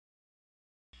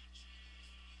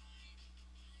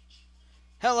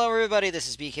Hello, everybody. This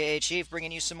is BKA Chief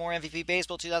bringing you some more MVP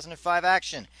Baseball 2005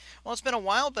 action. Well, it's been a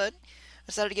while, but I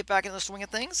decided to get back into the swing of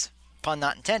things, pun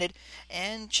not intended,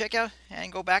 and check out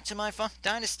and go back to my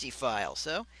Dynasty file.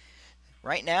 So,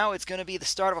 right now, it's going to be the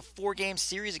start of a four-game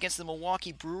series against the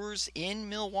Milwaukee Brewers in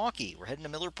Milwaukee. We're heading to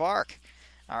Miller Park.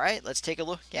 All right, let's take a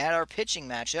look at our pitching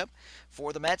matchup.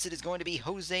 For the Mets, it is going to be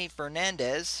Jose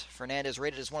Fernandez. Fernandez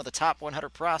rated as one of the top 100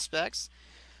 prospects.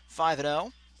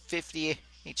 5-0, 58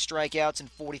 strikeouts in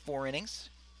 44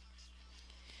 innings.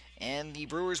 And the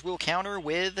Brewers will counter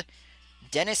with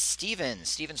Dennis Stevens.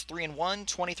 Stevens 3-1,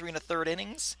 23 in the third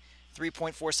innings,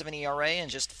 3.47 ERA, and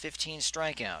just 15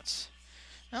 strikeouts.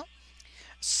 Well,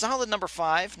 solid number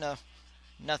 5. No,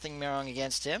 nothing wrong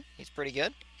against him. He's pretty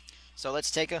good. So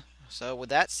with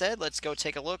that said, let's go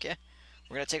take a look.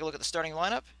 We're going to take a look at the starting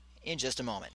lineup in just a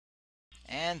moment.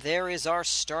 And there is our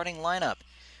starting lineup.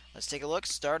 Let's take a look.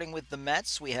 Starting with the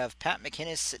Mets, we have Pat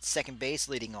McInnes at second base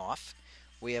leading off.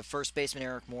 We have first baseman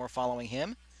Eric Moore following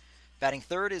him. Batting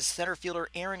third is center fielder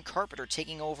Aaron Carpenter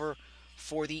taking over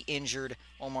for the injured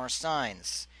Omar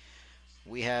Saenz.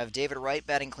 We have David Wright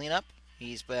batting cleanup.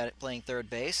 He's playing third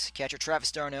base. Catcher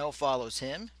Travis d'Arnaud follows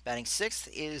him. Batting sixth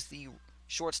is the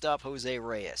shortstop Jose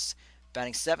Reyes.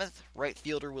 Batting seventh, right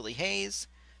fielder Willie Hayes.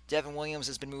 Devin Williams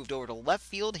has been moved over to left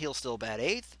field. He'll still bat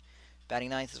eighth.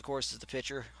 Batting ninth, of course, is the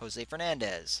pitcher, Jose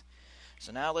Fernandez.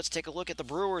 So now let's take a look at the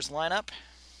Brewers lineup.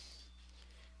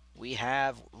 We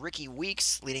have Ricky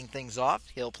Weeks leading things off.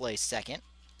 He'll play second.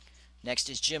 Next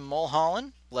is Jim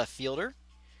Mulholland, left fielder.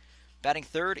 Batting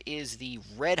third is the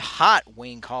red-hot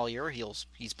Wayne Collier.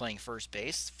 He's playing first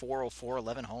base. 404,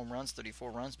 11 home runs,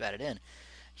 34 runs batted in.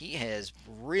 He has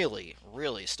really,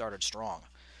 really started strong.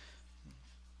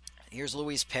 Here's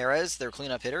Luis Perez, their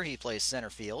cleanup hitter. He plays center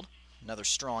field. Another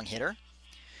strong hitter.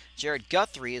 Jared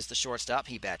Guthrie is the shortstop.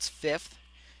 He bats fifth.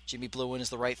 Jimmy Bluin is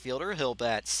the right fielder. He'll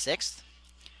bat sixth.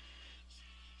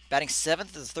 Batting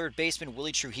seventh is the third baseman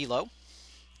Willie Trujillo.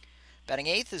 Batting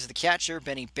eighth is the catcher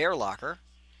Benny Bearlocker.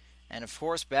 And of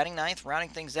course, batting ninth, rounding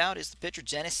things out, is the pitcher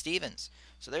Dennis Stevens.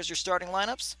 So there's your starting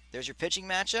lineups. There's your pitching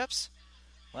matchups.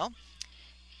 Well,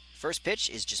 first pitch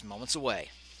is just moments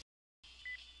away.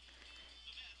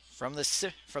 From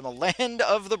the land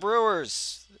of the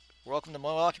Brewers. Welcome to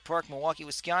Milwaukee Park, Milwaukee,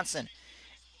 Wisconsin.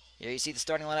 Here you see the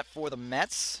starting lineup for the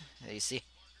Mets. There you see.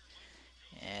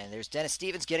 And there's Dennis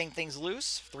Stevens getting things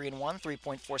loose. 3-1,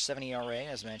 3.47 ERA,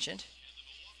 as mentioned.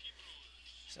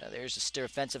 So there's the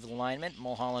defensive alignment.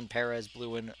 Mulholland, Perez,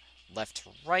 Bluin, left to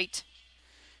right.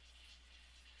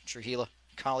 Trujillo,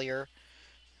 Collier,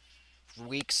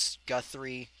 Weeks,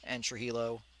 Guthrie, and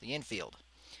Trujillo, the infield.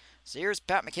 So here's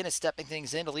Pat McInnes stepping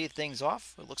things in to lead things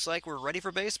off. It looks like we're ready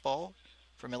for baseball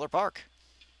for Miller Park.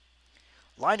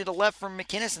 Line to the left from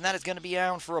McInnes, and that is going to be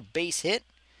down for a base hit.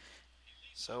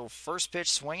 So first pitch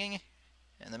swinging,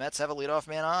 and the Mets have a leadoff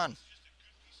man on.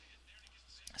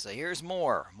 So here's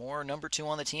Moore. Moore, number 2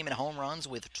 on the team in home runs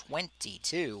with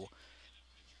 22.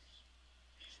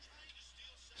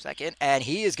 Second, and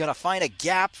he is going to find a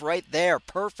gap right there.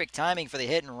 Perfect timing for the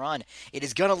hit and run. It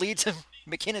is going to lead to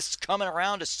McInnes coming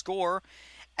around to score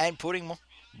and putting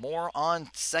Moore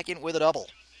on second with a double.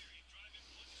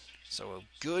 So a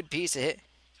good piece of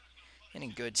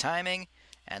hitting, good timing,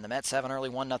 and the Mets have an early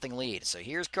 1-0 lead. So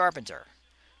here's Carpenter.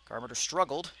 Carpenter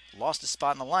struggled, lost his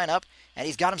spot in the lineup, and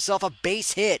he's got himself a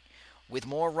base hit. With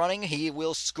Moore running, he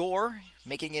will score,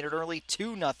 making it an early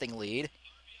 2-0 lead.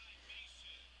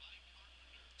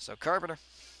 So Carpenter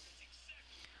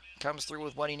comes through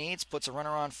with what he needs, puts a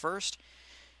runner on first,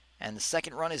 and the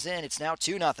second run is in. It's now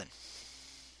 2-0.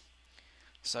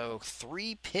 So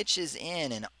 3 pitches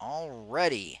in, and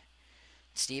already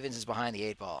Stevens is behind the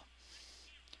 8 ball.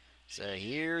 So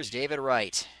here's David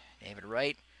Wright. David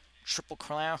Wright, Triple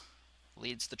Crown,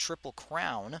 leads the Triple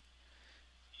Crown.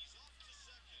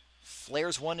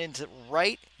 Flares one into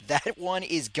right. That one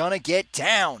is going to get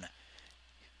down.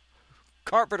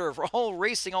 Carpenter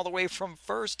racing all the way from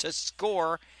first to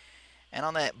score. And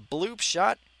on that bloop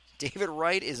shot, David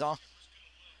Wright is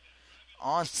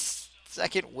on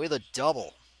second with a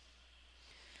double.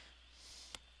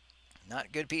 Not a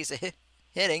good piece of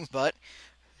hitting, but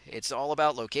it's all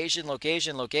about location,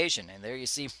 location, location. And there you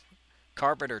see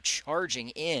Carpenter charging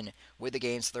in with the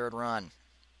game's third run.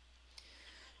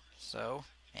 So,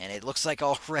 and it looks like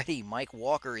already Mike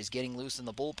Walker is getting loose in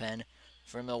the bullpen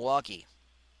for Milwaukee.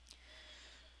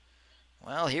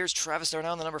 Well, here's Travis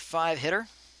d'Arnaud, the number 5 hitter.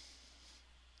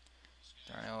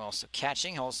 d'Arnaud also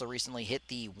catching, also recently hit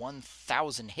the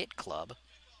 1,000 hit club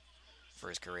for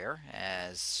his career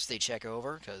as they check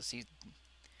over because the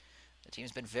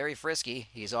team's been very frisky.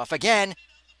 He's off again.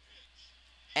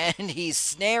 And he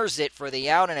snares it for the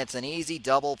out, and it's an easy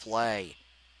double play.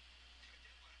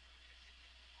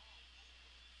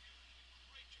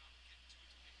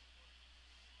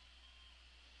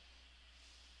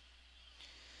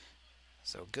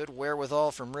 So good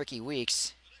wherewithal from Ricky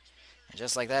Weeks. And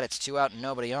just like that, it's 2 out and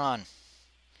nobody on.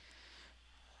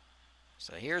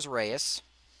 So here's Reyes.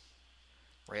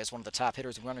 Reyes, one of the top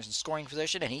hitters and runners in scoring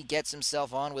position, and he gets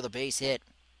himself on with a base hit.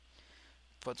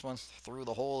 Puts one through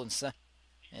the hole in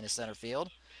his center field.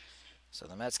 So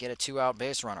the Mets get a 2-out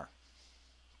base runner.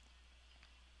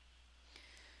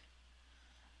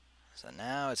 So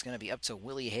now it's going to be up to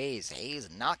Willie Hayes. Hayes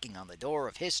knocking on the door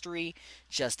of history,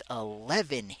 just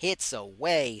 11 hits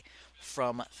away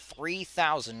from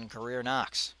 3,000 career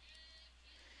knocks.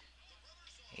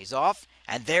 He's off,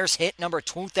 and there's hit number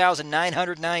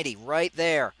 2,990 right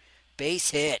there.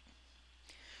 Base hit.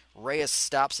 Reyes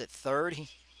stops at third.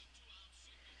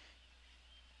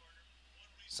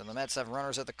 So the Mets have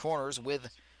runners at the corners with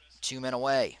 2 men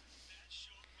away.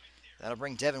 That'll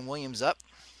bring Devin Williams up.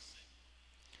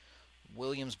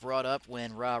 Williams brought up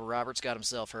when Rob Roberts got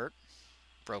himself hurt.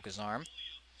 Broke his arm.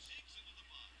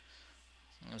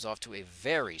 He was off to a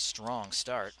very strong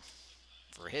start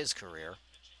for his career.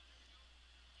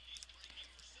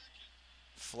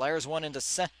 Flares one into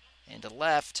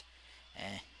left,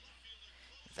 and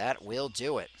that will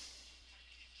do it.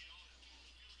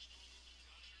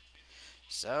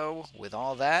 So, with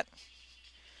all that,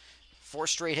 4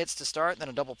 straight hits to start, then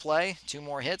a double play, 2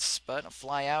 more hits, but a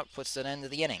fly out puts an end to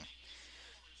the inning.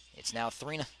 It's now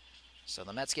 3. So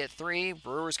the Mets get 3.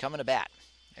 Brewers coming to bat.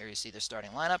 There you see their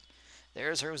starting lineup.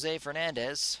 There's Jose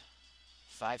Fernandez.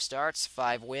 5 starts,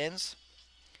 5 wins.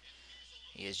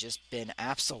 He has just been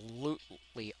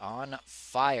absolutely on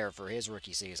fire for his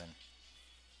rookie season.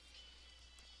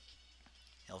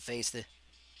 He'll face the...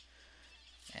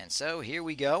 And so here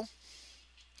we go.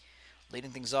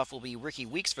 Leading things off will be Ricky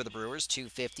Weeks for the Brewers.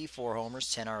 250, 4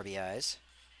 homers, 10 RBIs.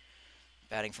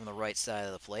 Batting from the right side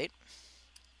of the plate.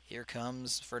 Here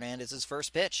comes Fernandez's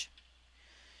first pitch.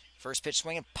 First pitch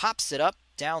swinging, pops it up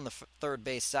down the third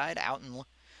base side, out in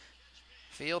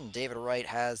field, and David Wright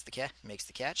has makes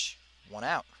the catch. 1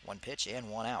 out, 1 pitch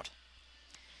and 1 out.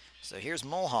 So here's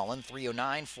Mulholland,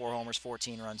 309, 4 homers,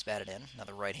 14 runs batted in.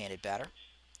 Another right-handed batter.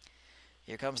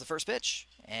 Here comes the first pitch,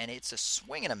 and it's a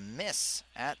swing and a miss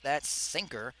at that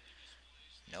sinker.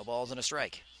 No balls and a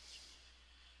strike.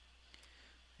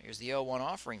 Here's the 0-1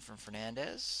 offering from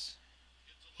Fernandez.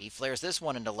 He flares this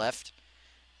one into left.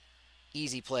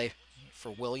 Easy play for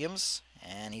Williams,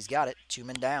 and he's got it. 2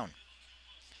 men down.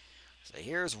 So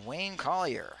here's Wayne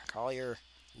Collier. Collier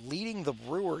leading the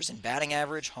Brewers in batting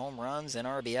average, home runs, and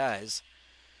RBIs.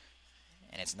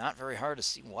 And it's not very hard to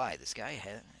see why. This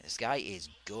guy is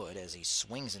good as he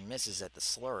swings and misses at the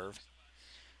slurve.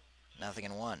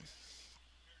 0-1.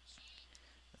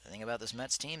 The thing about this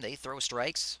Mets team, they throw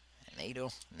strikes, and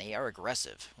they are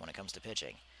aggressive when it comes to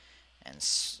pitching. And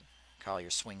Collier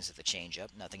swings at the changeup.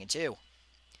 0-2.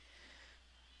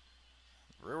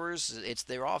 Brewers, it's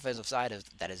their offensive side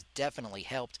that has definitely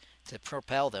helped to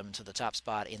propel them to the top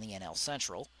spot in the NL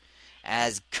Central,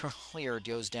 as Collier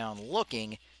goes down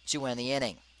looking to end the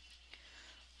inning.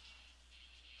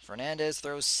 Fernandez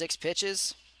throws 6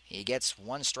 pitches. He gets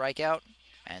 1 strikeout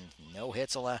and no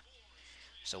hits allowed.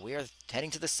 So we are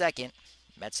heading to the second.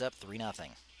 Mets up 3-0.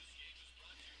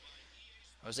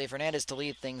 Jose Fernandez to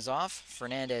lead things off.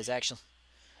 Fernandez actually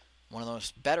one of the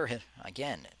most better hit.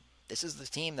 Again, this is the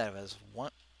team that has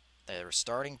their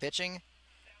starting pitching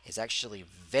is actually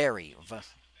very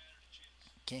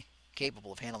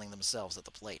capable of handling themselves at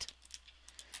the plate.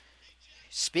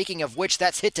 Speaking of which,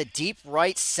 that's hit to deep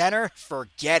right center.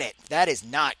 Forget it. That is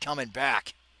not coming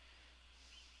back.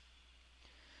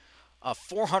 A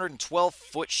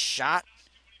 412-foot shot.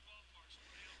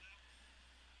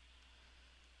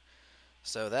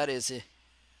 So that is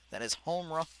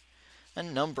home run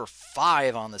and number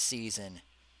 5 on the season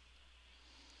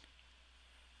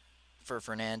for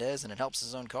Fernandez, and it helps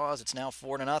his own cause. It's now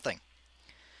 4-0.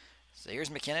 So here's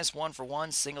McInnes, 1 for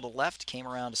 1, single to left, came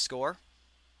around to score.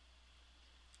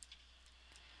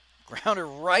 Grounded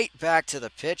right back to the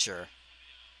pitcher,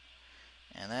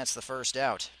 and that's the first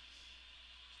out.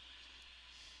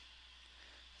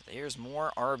 So here's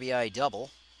more RBI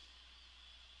double.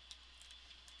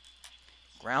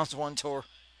 Grounds one towards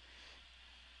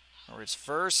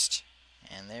first,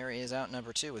 and there is out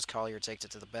number 2 as Collier takes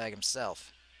it to the bag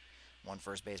himself. One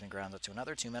first baseman grounds it to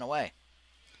another, 2 men away.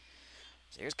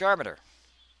 So here's Carpenter.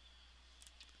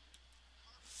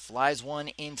 Flies one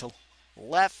into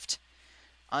left.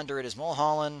 Under it is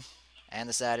Mulholland, and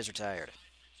the side is retired.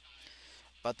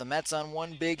 But the Mets on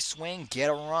one big swing get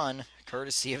a run,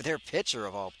 courtesy of their pitcher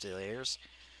of all players.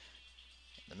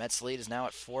 The Mets lead is now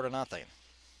at 4-0.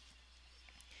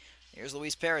 Here's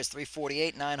Luis Perez,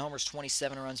 348, 9 homers,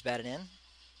 27 runs batted in.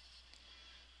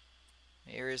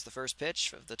 Here is the first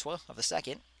pitch of the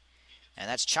second, and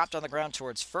that's chopped on the ground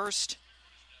towards first.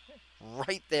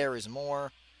 Right there is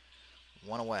Moore,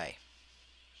 one away.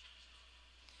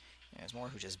 There's Moore,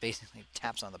 who just basically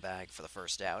taps on the bag for the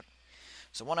first out.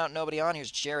 So 1 out, nobody on.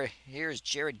 Here's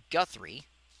Jared Guthrie.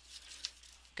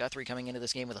 Guthrie coming into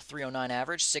this game with a 309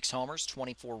 average, 6 homers,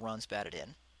 24 runs batted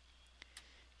in.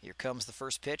 Here comes the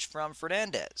first pitch from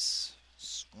Fernandez.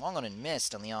 Swung on and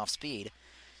missed on the off speed.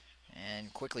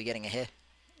 And quickly getting a hit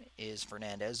is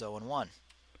Fernandez, 0-1.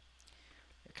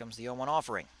 Here comes the 0-1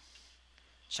 offering.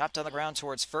 Chopped on the ground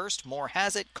towards first. Moore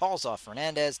has it, calls off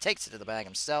Fernandez, takes it to the bag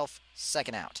himself,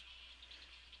 2nd out.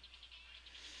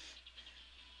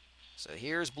 So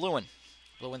here's Blewin.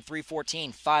 Blewin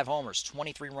 314, 5 homers,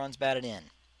 23 runs batted in.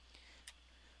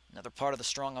 Another part of the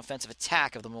strong offensive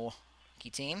attack of the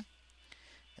Milwaukee team.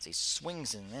 As he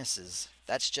swings and misses.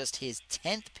 That's just his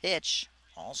 10th pitch,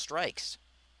 all strikes.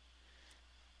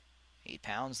 He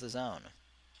pounds the zone.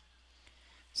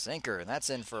 Sinker, and that's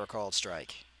in for a called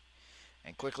strike.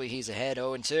 And quickly he's ahead,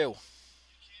 0-2.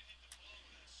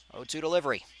 0-2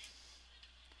 delivery.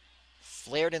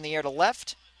 Flared in the air to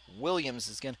left. Williams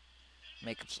is going to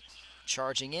make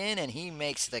charging in, and he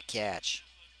makes the catch.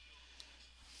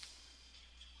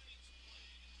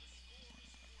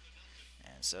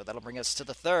 And so that'll bring us to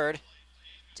the 3rd.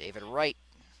 David Wright,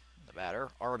 the batter,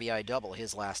 RBI double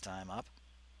his last time up.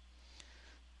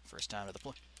 First time to the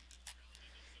plate.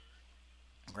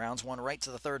 Grounds one right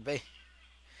to the third base.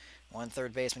 One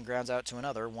third baseman grounds out to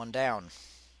another, 1 down.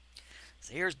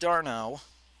 So here's Darno,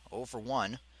 0 for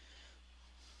 1.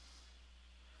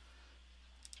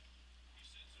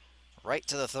 Right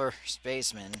to the first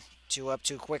baseman. 2 up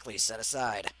too quickly, set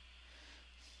aside.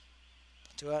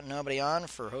 2 out, nobody on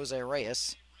for Jose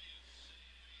Reyes.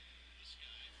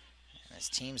 And his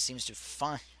team seems to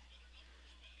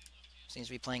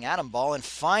be playing atom ball and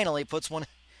finally puts one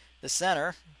the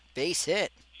center. Base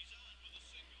hit.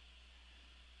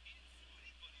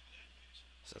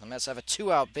 So the Mets have a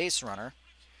 2-out base runner.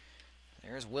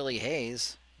 There's Willie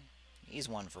Hayes. He's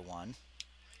 1 for 1.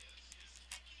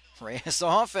 Reyes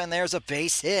off, and there's a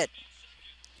base hit.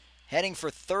 Heading for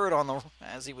third on the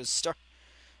as he was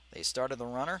they started the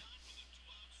runner.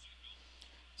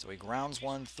 So he grounds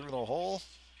one through the hole,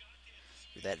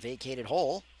 through that vacated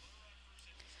hole.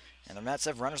 And the Mets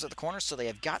have runners at the corner, so they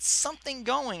have got something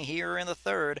going here in the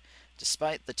 3rd,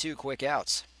 despite the 2 quick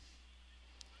outs.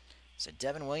 So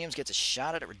Devin Williams gets a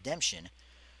shot at redemption.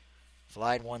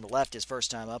 Flied one to left his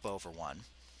first time up, 0 for 1.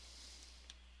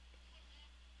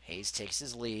 Hayes takes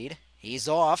his lead. He's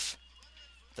off.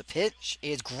 The pitch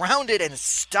is grounded and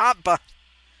stopped by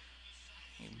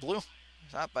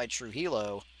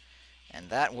Trujillo. And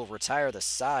that will retire the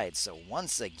side. So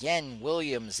once again,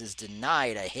 Williams is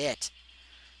denied a hit.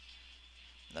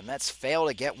 The Mets fail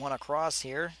to get one across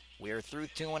here. We are through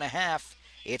 2.5.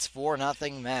 It's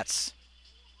 4-0 Mets.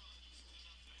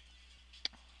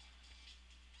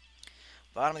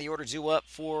 Bottom of the order due up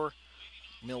for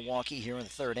Milwaukee here in the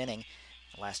 3rd inning.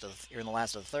 In the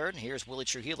last of the 3rd. Here's Willie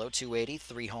Trujillo, 280,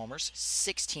 3 homers,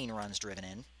 16 runs driven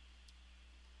in.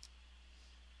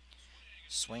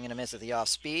 Swing and a miss at the off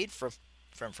speed from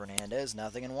Fernandez,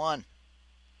 0-1.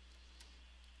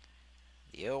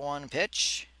 The 0-1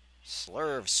 pitch.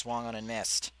 Slurve swung on and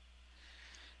missed.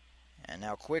 And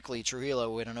now quickly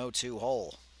Trujillo in an 0-2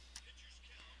 hole.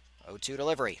 0-2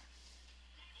 delivery.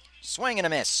 Swing and a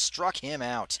miss. Struck him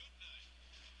out.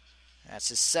 That's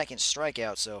his 2nd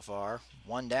strikeout so far.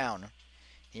 1 down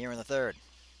here in the 3rd.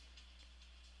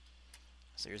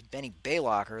 So here's Benny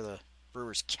Baylocker, the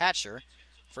Brewers catcher.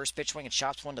 First pitch swing and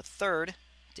chops one to third.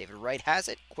 David Wright has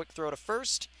it. Quick throw to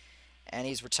first. And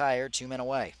he's retired, 2 men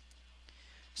away.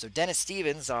 So Dennis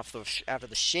Stevens, after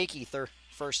the shaky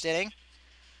first inning,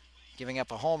 giving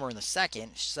up a homer in the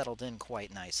second, settled in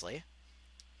quite nicely.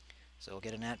 So we'll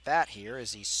get an at-bat here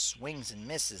as he swings and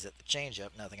misses at the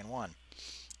changeup, 0-1.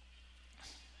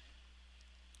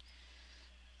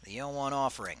 The 0-1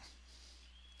 offering.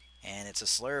 And it's a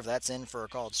slurve. That's in for a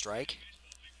called strike.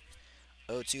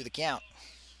 0-2 the count.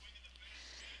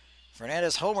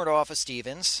 Fernandez homered off of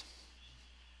Stevens.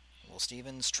 Will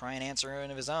Stevens try and answer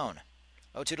in of his own?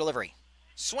 0-2 delivery.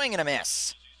 Swing and a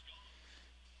miss.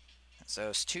 So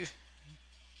it's 2.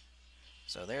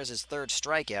 So there's his 3rd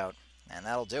strikeout, and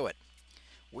that'll do it.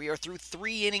 We are through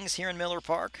 3 innings here in Miller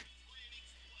Park.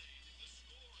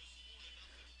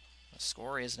 The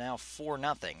score is now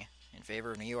 4-0 in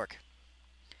favor of New York.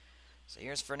 So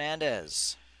here's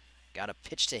Fernandez. Got a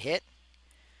pitch to hit.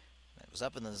 It was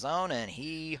up in the zone, and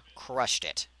he crushed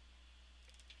it.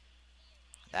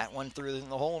 That one through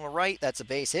the hole on the right. That's a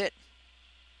base hit.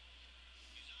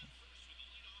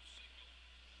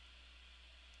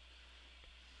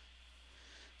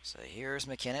 So here's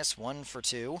McInnes, 1 for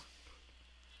 2.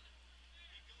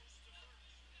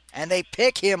 And they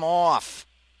pick him off.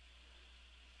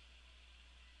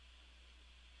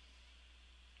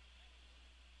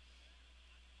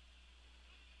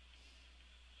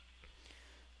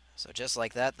 So just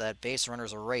like that, that base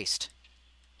runner's erased.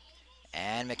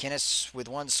 And McInnes, with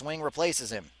one swing,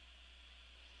 replaces him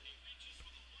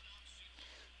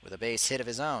with a base hit of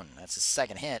his own. That's his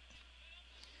second hit.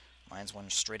 Mine's one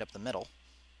straight up the middle.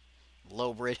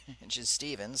 Low bridges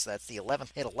Stevens. That's the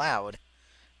 11th hit allowed.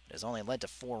 It has only led to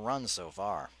 4 runs so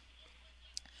far.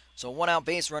 So a 1-out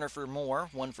base runner for Moore,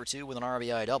 1 for 2 with an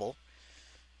RBI double.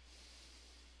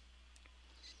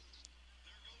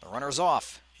 The runner's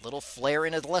off. Little flare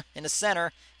into the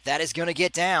center. That is going to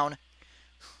get down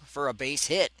for a base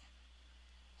hit.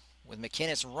 With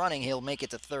McInnes running, he'll make it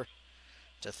to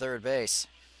third base.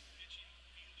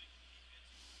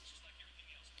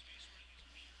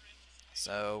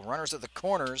 So runners at the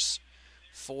corners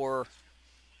for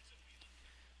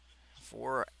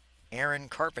Aaron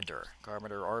Carpenter.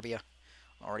 Carpenter RBI,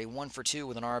 already 1 for 2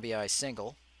 with an RBI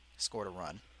single. Scored a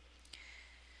run.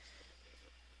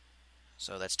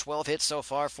 So that's 12 hits so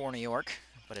far for New York,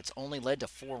 but it's only led to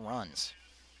 4 runs.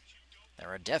 They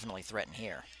are definitely threatened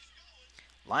here.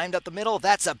 Lined up the middle,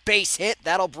 that's a base hit.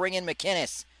 That'll bring in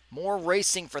McInnes. More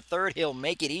racing for third, he'll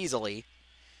make it easily.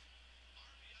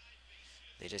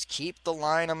 They just keep the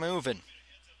line a-moving.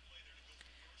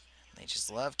 They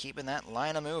just love keeping that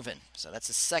line a-moving. So that's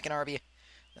the second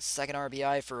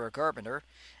RBI for Carpenter,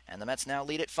 and the Mets now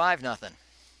lead at 5-0.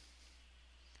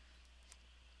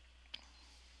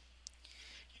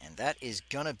 And that is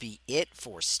going to be it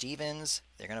for Stevens.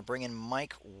 They're going to bring in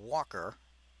Mike Walker.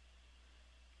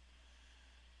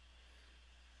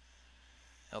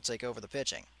 He'll take over the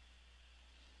pitching.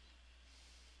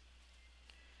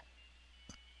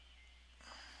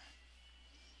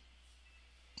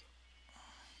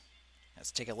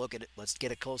 Let's take a look at it. Let's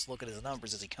get a close look at his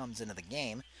numbers as he comes into the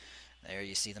game. There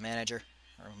you see the manager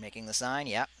making the sign.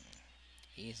 Yep.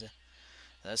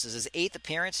 This is his 8th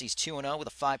appearance. He's 2-0 with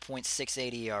a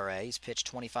 5.68 ERA. He's pitched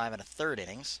 25 1/3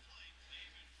 innings.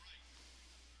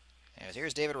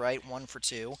 Here's David Wright, 1 for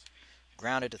 2.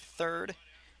 Grounded to third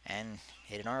and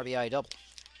hit an RBI double.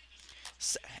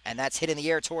 And that's hit in the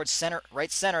air towards center,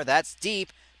 right center. That's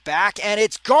deep. Back, and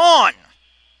it's gone!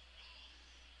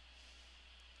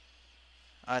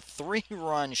 A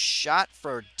 3-run shot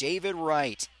for David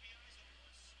Wright.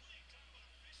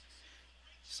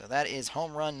 So that is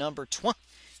home run number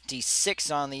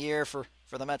 26 on the year for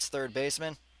the Mets third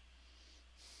baseman.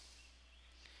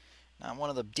 Not one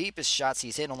of the deepest shots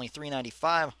he's hit, only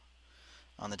 395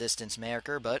 on the distance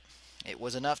marker, but it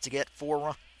was enough to get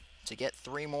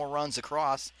 3 more runs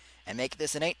across and make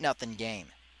this an 8-0 game.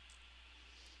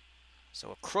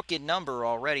 So a crooked number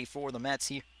already for the Mets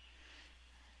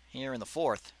here in the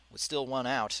 4th, with still 1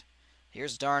 out.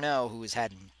 Here's d'Arnaud, who has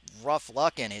had rough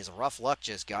luck, and his rough luck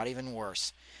just got even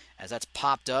worse, as that's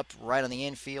popped up right on the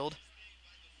infield.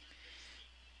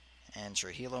 And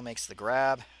Trujillo makes the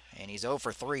grab, and he's 0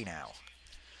 for 3 now.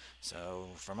 So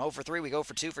from 0 for 3, we go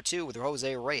for 2 for 2 with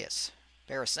Jose Reyes.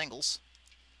 Pair of singles,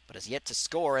 but has yet to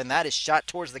score, and that is shot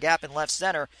towards the gap in left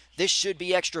center. This should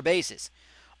be extra bases.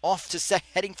 Off to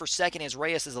heading for second is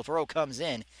Reyes as the throw comes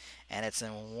in, and it's a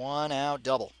 1-out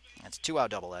double. That's a 2-out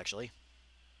double, actually.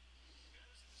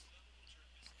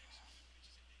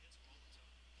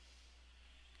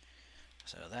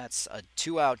 So that's a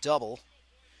 2-out double.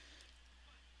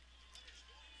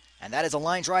 And that is a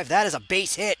line drive. That is a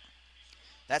base hit.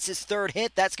 That's his 3rd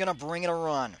hit. That's going to bring in a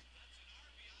run.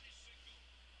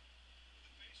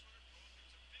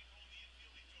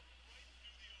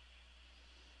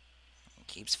 He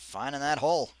keeps finding that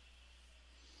hole.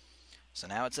 So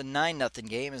now it's a 9-0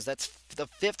 game, as that's the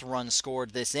 5th run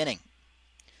scored this inning.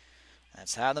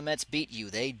 That's how the Mets beat you.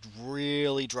 They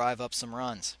really drive up some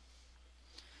runs.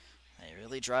 They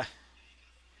really drive.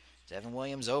 Devin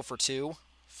Williams 0 for 2.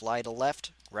 Fly to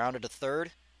left, grounded to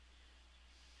third.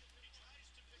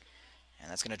 And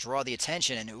that's going to draw the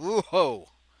attention, and ooh,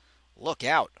 look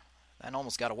out. That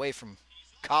almost got away from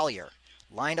Collier.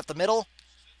 Lined up the middle,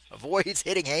 avoids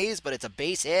hitting Hayes, but it's a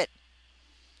base hit.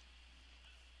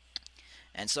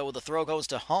 And so the throw goes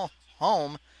to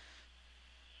home.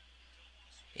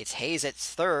 It's Hayes at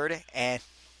third, and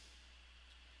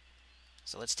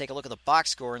so let's take a look at the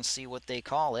box score and see what they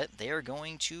call it. They are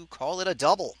going to call it a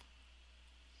double.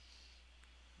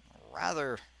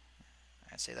 rather,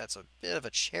 I'd say that's a bit of a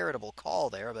charitable call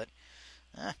there, but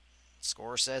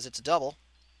score says it's a double.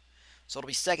 So it'll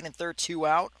be second and third, 2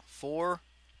 out for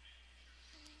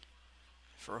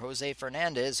Jose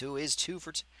Fernandez, who is 2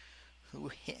 for 2,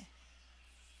 who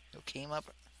came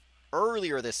up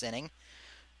earlier this inning,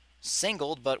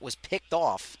 singled but was picked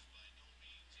off.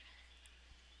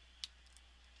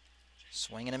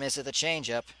 Swing and a miss at the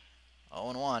changeup,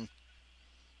 0-1.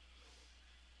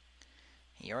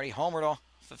 He already homered off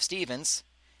of Stevens,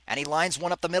 and he lines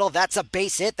one up the middle. That's a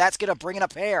base hit. That's going to bring in a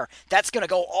pair. That's going to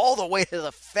go all the way to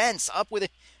the fence. Up with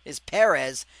it is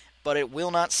Perez, but it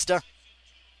will not stop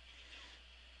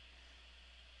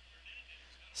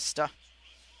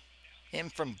him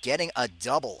from getting a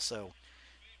double. So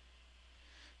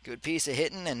good piece of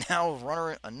hitting, and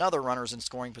now another runner's in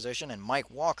scoring position, and Mike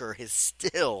Walker is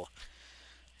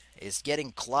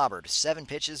getting clobbered. 7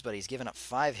 pitches, but he's given up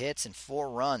 5 hits and 4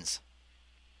 runs.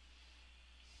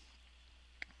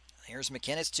 Here's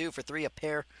McInnes, 2 for 3, a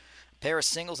pair of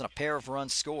singles and a pair of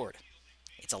runs scored.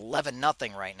 It's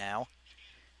 11-0 right now.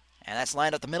 And that's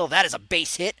lined up the middle. That is a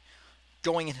base hit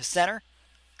going into center.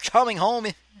 Coming home,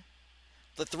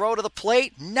 the throw to the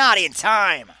plate, not in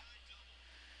time.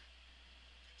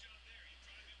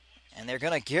 And they're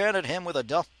going to get at him with a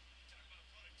double.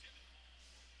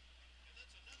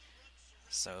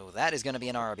 So that is going to be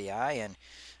an RBI, and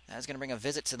that's going to bring a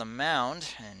visit to the mound,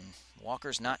 and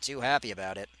Walker's not too happy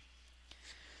about it.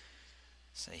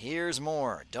 So here's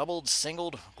more. Doubled,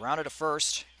 singled, grounded to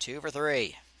first. 2 for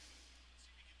 3.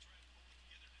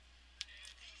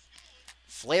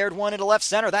 Flared one into left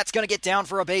center. That's going to get down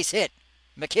for a base hit.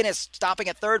 McInnes stopping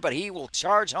at third, but he will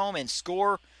charge home and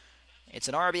score. It's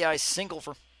an RBI single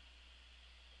for...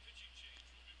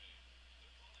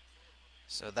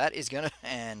 So that is going to...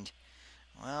 And,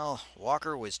 well,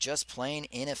 Walker was just plain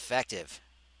ineffective.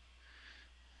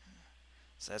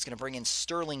 So that's going to bring in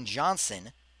Sterling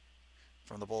Johnson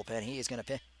from the bullpen. He is going to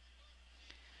pick.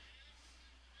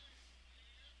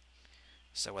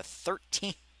 So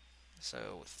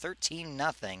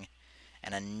 13-0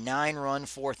 and a 9-run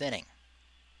 4th inning.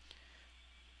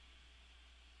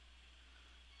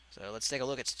 So let's take a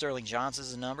look at Sterling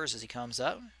Johnson's numbers as he comes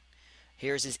up.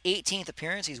 Here's his 18th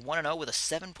appearance. He's 1-0 with a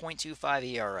 7.25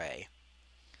 ERA.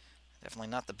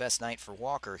 Definitely not the best night for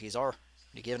Walker. He's already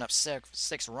given up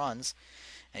 6 runs,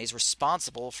 and he's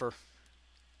responsible for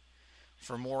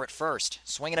more at first.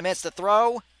 Swing and a miss, the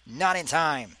throw, not in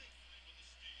time.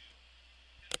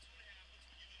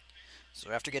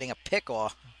 So after getting picked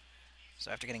off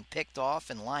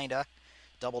and lined up,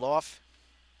 doubled off,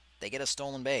 they get a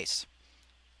stolen base.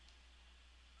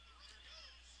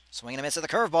 Swing and a miss at the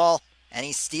curveball, and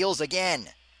he steals again.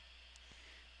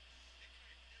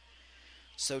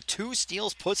 So 2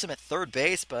 steals puts him at third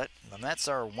base, but the Mets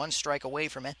are 1 strike away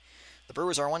from it. The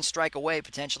Brewers are 1 strike away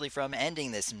potentially from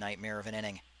ending this nightmare of an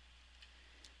inning.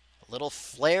 A little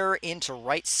flare into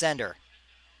right center.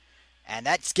 And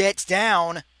that gets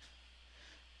down.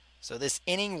 So this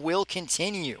inning will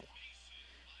continue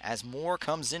as Moore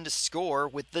comes in to score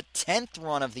with the 10th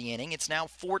run of the inning. It's now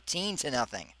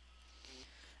 14-0.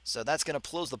 So that's going to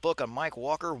close the book on Mike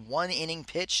Walker. 1 inning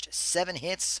pitched, 7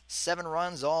 hits, 7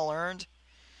 runs all earned.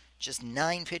 Just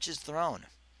 9 pitches thrown.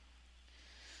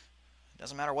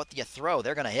 Doesn't matter what you throw,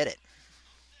 they're going to hit it.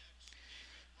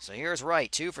 So here's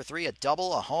Wright, 2 for 3, a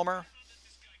double, a homer.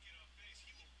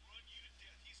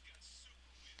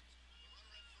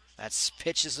 That's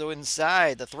pitches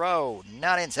inside, the throw,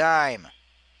 not in time.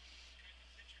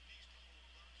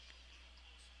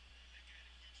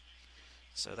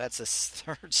 So that's the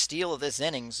 3rd steal of this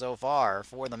inning so far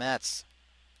for the Mets.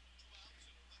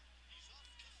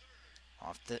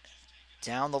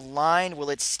 Down the line, will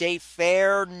it stay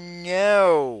fair?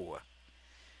 No.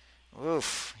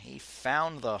 Oof, he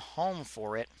found the home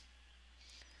for it.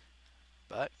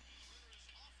 But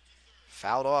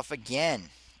fouled off again.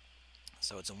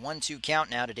 So it's a 1-2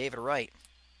 count now to David Wright.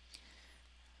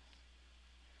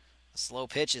 The slow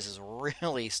pitches is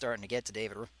really starting to get to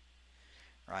David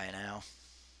Wright now.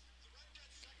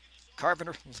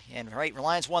 Carpenter and Wright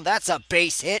lines one. That's a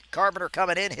base hit. Carpenter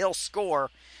coming in. He'll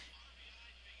score.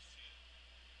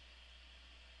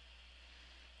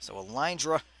 So a line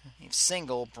drive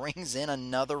single brings in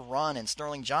another run, and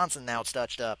Sterling Johnson now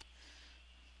touched up.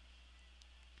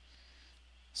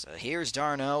 So here's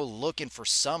d'Arnaud looking for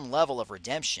some level of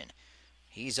redemption.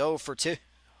 He's 0 for 2.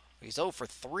 He's 0 for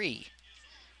 3.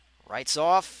 Writes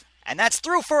off, and that's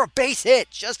through for a base hit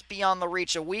just beyond the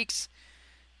reach of Weeks.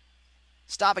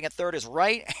 Stopping at third is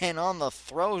Wright, and on the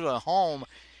throw to home,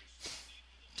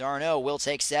 d'Arnaud will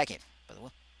take second. But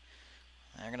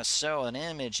they're going to show an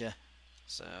image.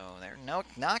 So they're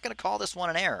not going to call this one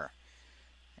an error.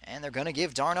 And they're going to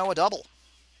give d'Arnaud a double.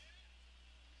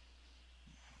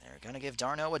 They're going to give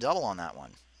d'Arnaud a double on that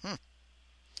one.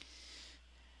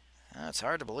 It's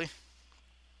hard to believe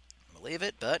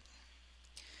it, but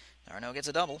d'Arnaud gets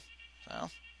a double. So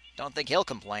don't think he'll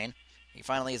complain. He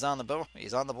finally is on the board.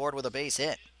 He's on the board with a base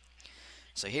hit.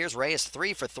 So here's Reyes,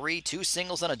 3 for 3, 2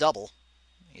 singles and a double.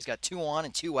 He's got 2 on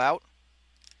and 2 out.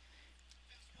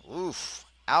 Oof.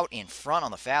 Out in front on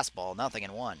the fastball, nothing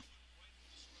in 1.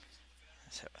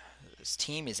 So this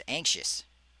team is anxious.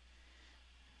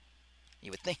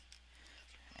 You would think.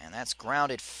 And that's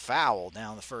grounded foul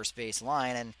down the first base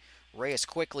line, and Reyes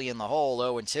quickly in the hole,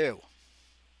 0-2.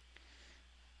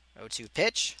 0-2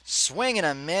 pitch, swing and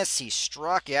a miss. He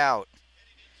struck out.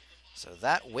 So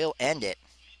that will end it.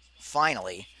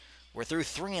 Finally, we're through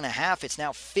 3.5. It's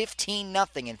now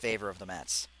 15-0 in favor of the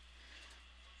Mets.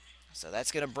 So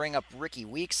that's going to bring up Ricky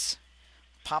Weeks.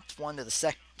 Popped one to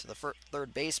the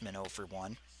third baseman, 0 for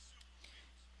 1.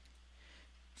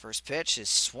 First pitch is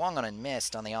swung on and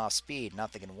missed on the off speed,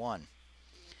 nothing in 1.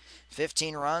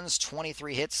 15 runs,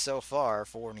 23 hits so far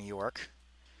for New York.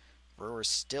 Brewers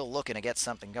still looking to get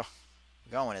something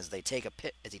going as he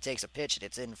takes a pitch and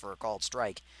it's in for a called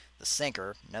strike. The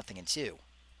sinker, nothing in 2.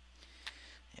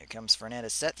 Here comes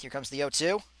Fernandez set. Here comes the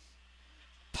 0-2.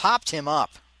 Popped him up.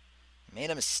 Made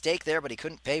a mistake there, but he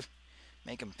couldn't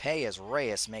make him pay as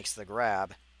Reyes makes the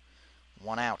grab.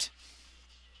 1 out.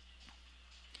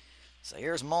 So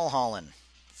here's Mulholland.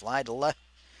 Fly to left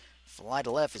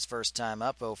his first time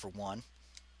up, 0 for 1.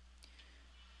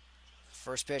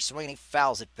 First pitch swing, he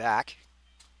fouls it back.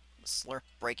 Slurp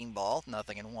breaking ball,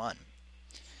 nothing in 1.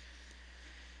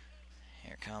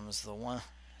 Here comes the one.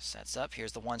 Sets up.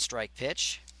 Here's the 1 strike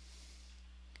pitch.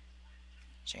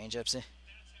 Changeup's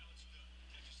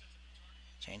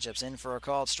in for a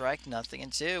called strike, nothing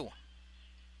in 2.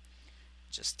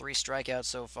 Just 3 strikeouts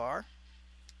so far.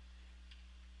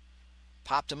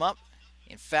 Popped him up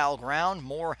in foul ground.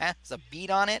 Moore has a beat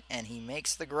on it, and he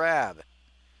makes the grab.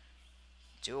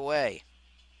 2 away.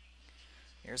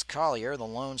 Here's Collier, the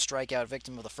lone strikeout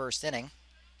victim of the first inning.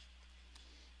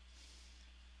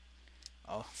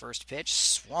 Oh, first pitch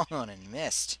swung on and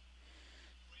missed.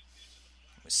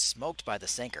 It was smoked by the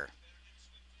sinker.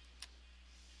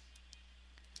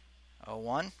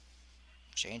 0-1.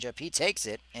 Changeup, he takes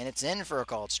it, and it's in for a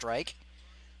called strike.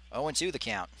 0-2 the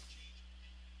count.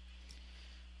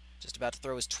 Just about to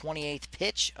throw his 28th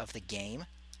pitch of the game.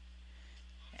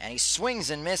 And he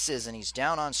swings and misses, and he's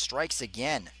down on strikes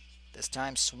again. This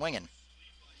time swinging.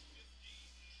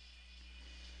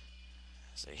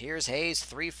 So here's Hayes,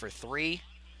 3 for 3.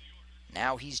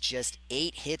 Now he's just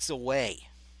 8 hits away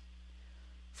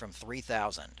from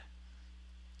 3,000.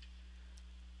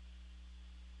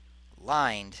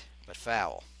 Lined, but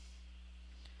foul.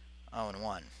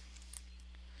 0-1.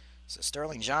 So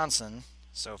Sterling Johnson,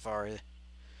 so far, is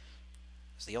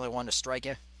the only one to strike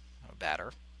a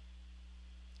batter.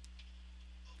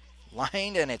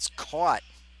 Lined, and it's caught.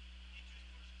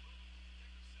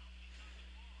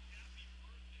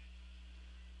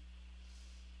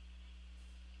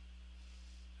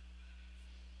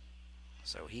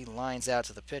 So he lines out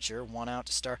to the pitcher, 1 out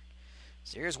to start.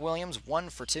 So here's Williams, 1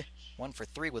 for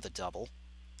 3 with a double.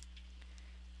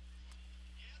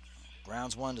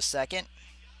 Grounds 1 to second.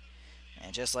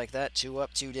 And just like that, 2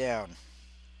 up, 2 down.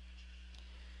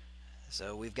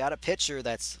 So we've got a pitcher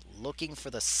that's looking for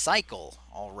the cycle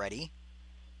already.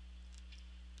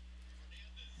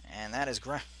 And that is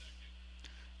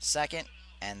second,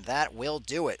 and that will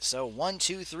do it. So 1,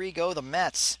 2, 3 go the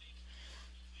Mets.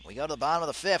 We go to the bottom of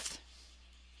the 5th.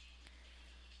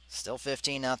 Still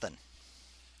 15-0.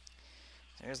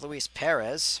 There's Luis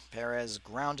Perez. Perez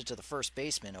grounded to the first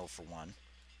baseman, 0 for 1.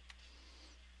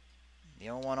 The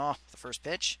 0-1 off the first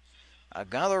pitch.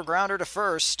 Another grounder to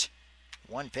first.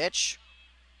 1 pitch,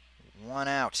 1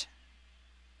 out.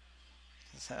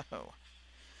 So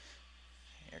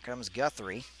here comes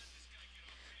Guthrie.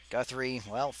 Guthrie,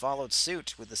 well, followed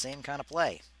suit with the same kind of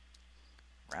play.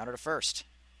 Grounder to first.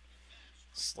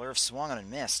 Slurve swung on and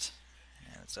missed.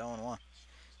 And it's 0-1.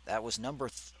 That was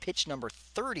pitch number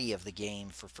 30 of the game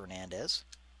for Fernandez.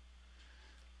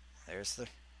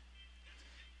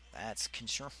 That's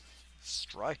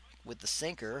strike with the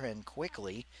sinker, and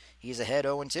quickly he's ahead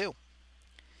 0-2.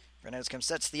 Fernandez comes,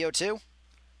 sets the 0-2.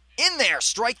 In there,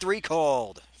 strike 3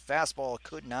 called. Fastball,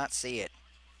 could not see it.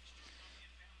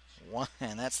 1,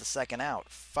 and that's the second out.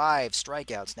 5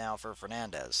 strikeouts now for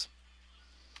Fernandez.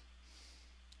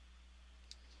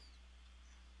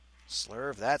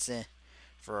 Slurve, that's in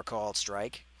for a called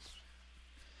strike.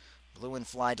 Blew and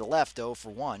fly to left, 0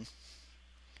 for 1.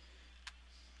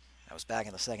 That was back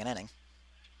in the second inning.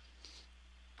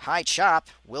 High chop.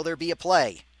 Will there be a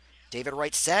play? David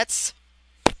Wright sets,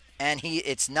 and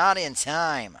it's not in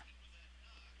time.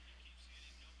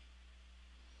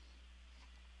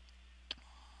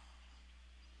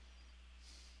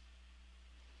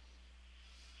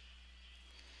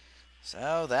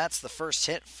 So that's the first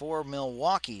hit for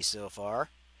Milwaukee so far.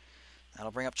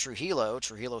 That'll bring up Trujillo.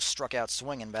 Trujillo struck out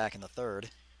swinging back in the third.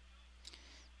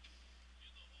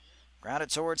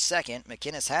 Grounded towards second.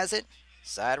 McInnes has it.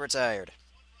 Side retired.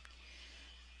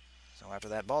 So after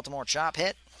that Baltimore chop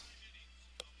hit,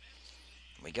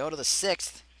 we go to the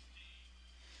sixth.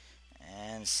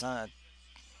 And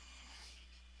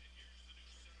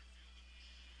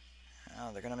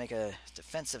they're going to make a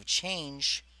defensive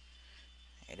change.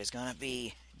 It is going to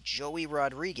be Joey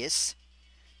Rodriguez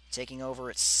taking over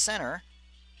at center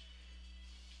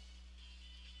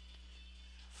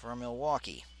for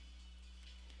Milwaukee.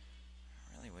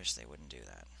 I really wish they wouldn't do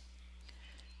that.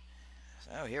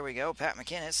 So here we go. Pat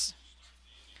McInnes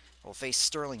will face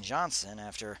Sterling Johnson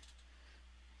after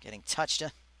getting touched.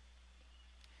 Hit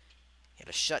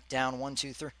a shutdown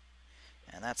 1-2-3.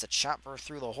 And that's a chopper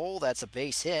through the hole. That's a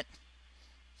base hit.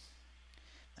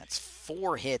 That's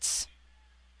 4 hits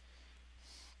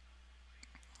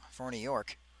for New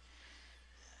York.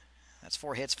 That's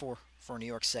 4 hits for New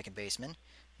York's second baseman.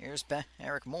 Here's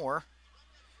Eric Moore.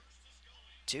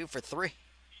 2 for 3.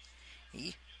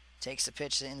 He takes the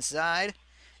pitch inside.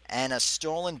 And a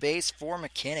stolen base for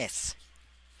McInnes.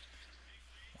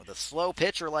 With a slow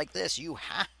pitcher like this,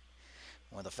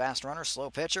 with a fast runner, slow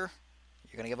pitcher,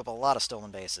 you're going to give up a lot of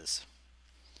stolen bases.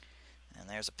 And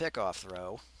there's a pickoff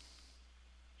throw.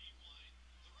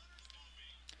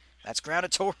 That's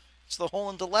grounded towards the hole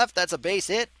into left. That's a base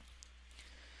hit.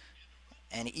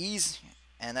 And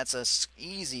that's a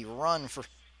easy run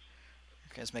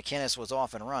because McInnes was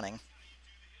off and running.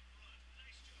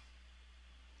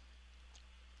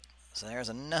 So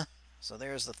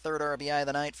there's the third RBI of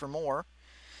the night for Moore.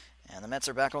 And the Mets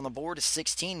are back on the board at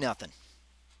 16-0.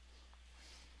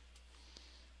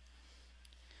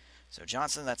 So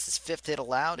Johnson, that's his 5th hit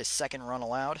allowed, his 2nd run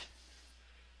allowed.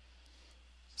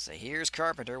 So here's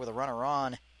Carpenter with a runner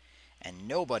on and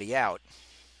nobody out.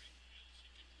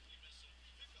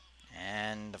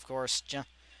 And, of course, the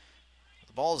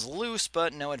ball is loose,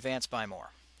 but no advance by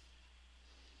Moore.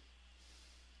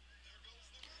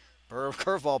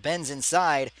 Curveball bends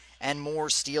inside, and Moore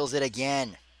steals it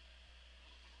again.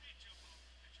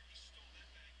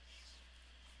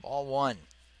 Ball 1.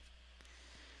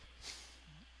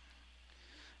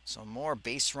 So Moore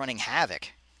base running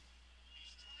havoc.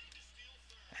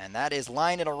 And that is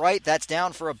lined to right. That's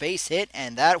down for a base hit,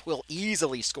 and that will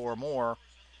easily score more.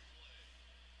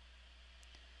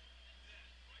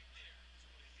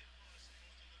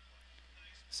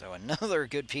 So another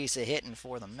good piece of hitting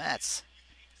for the Mets.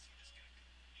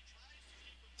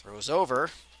 Throws over.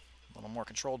 A little more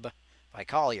controlled by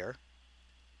Collier.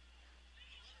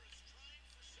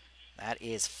 That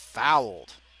is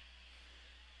fouled.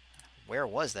 Where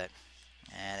was that?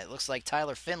 And it looks like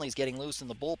Tyler Finley's getting loose in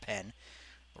the bullpen.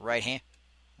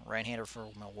 Right-hander for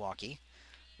Milwaukee.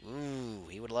 Ooh,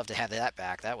 he would love to have that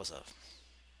back. That was a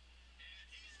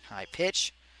high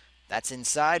pitch. That's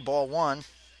inside, ball 1.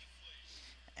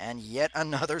 And yet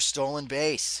another stolen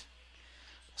base.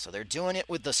 So they're doing it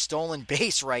with the stolen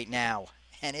base right now,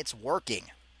 and it's working.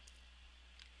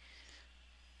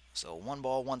 So 1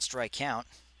 ball, 1 strike count.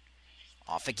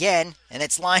 Off again, and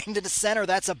it's lined into center.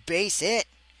 That's a base hit.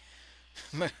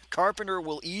 Carpenter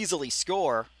will easily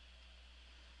score.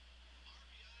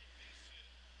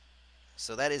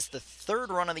 So that is the 3rd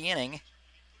run of the inning.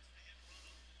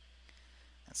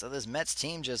 And so this Mets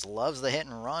team just loves the hit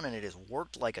and run, and it has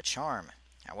worked like a charm.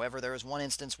 However, there was one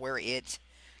instance where it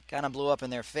kind of blew up in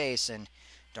their face, and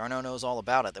d'Arnaud knows all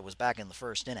about it. That was back in the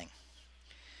 1st inning.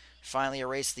 Finally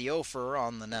erased the offer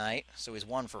on the night, so he's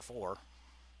 1 for 4.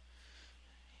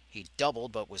 He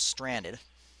doubled, but was stranded.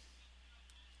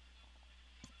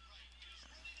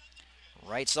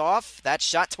 Writes off. That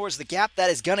shot towards the gap. That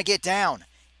is going to get down.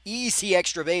 Easy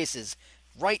extra bases.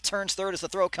 Wright turns third as the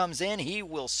throw comes in. He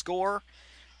will score.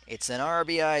 It's an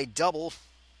RBI double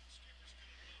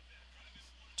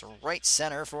to right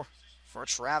center for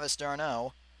Travis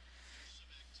d'Arnaud.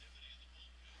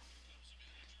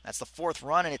 That's the 4th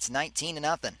run, and it's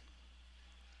 19-0.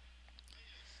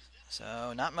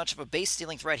 So not much of a base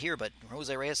stealing threat here, but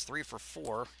Jose Reyes 3 for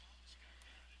 4.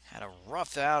 Had a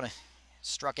rough out,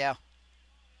 struck out.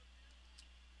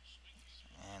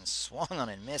 And swung on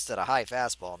and missed at a high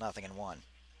fastball, 0-1.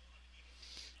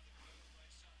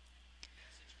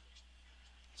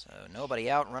 So nobody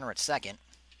out, runner at second.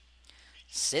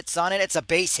 Sits on it. It's a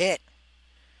base hit.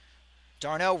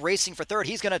 Darnell racing for third.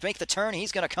 He's going to make the turn.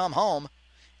 He's going to come home.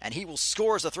 And he will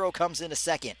score as the throw comes into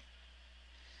second.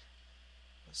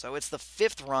 So it's the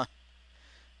fifth run.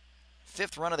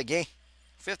 Fifth run of the game.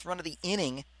 Fifth run of the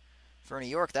inning for New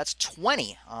York. That's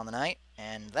 20 on the night.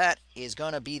 And that is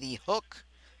going to be the hook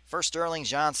for Sterling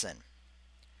Johnson.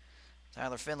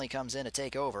 Tyler Finley comes in to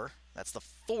take over. That's the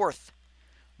fourth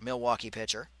Milwaukee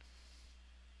pitcher.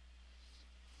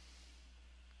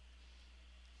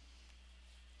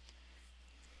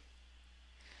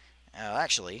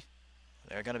 Actually,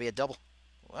 there's going to be a double.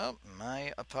 Well,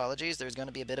 my apologies. There's going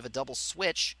to be a bit of a double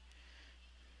switch.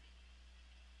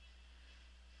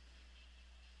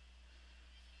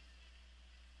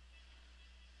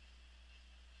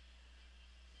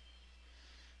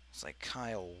 It's like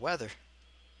Kyle Weather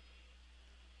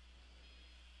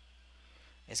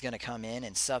is going to come in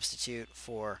and substitute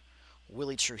for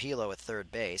Willie Trujillo at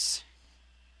third base.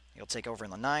 He'll take over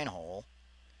in the 9 hole.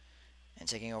 And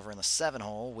taking over in the 7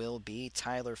 hole will be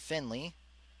Tyler Finley,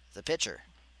 the pitcher.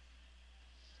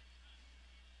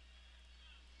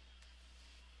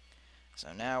 So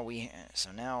now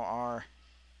our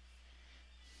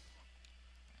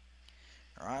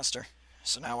roster.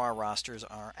 So now our rosters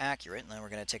are accurate, and then we're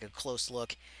going to take a close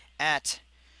look at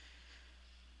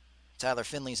Tyler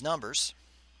Finley's numbers.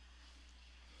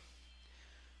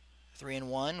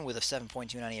 3-1 with a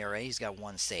 7.29 ERA. He's got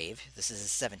 1 save. This is his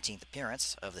 17th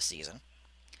appearance of the season.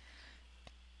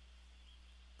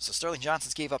 So Sterling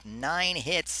Johnson gave up 9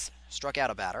 hits, struck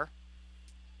out a batter.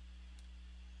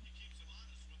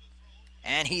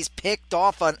 And he's picked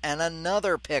off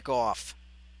another pickoff.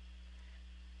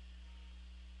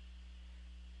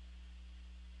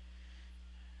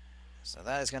 So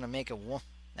that is going to make a one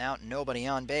out, nobody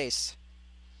on base.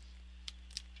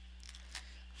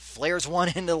 Flares one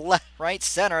into left, right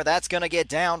center. That's going to get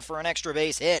down for an extra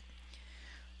base hit.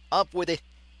 Up with it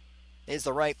is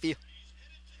the right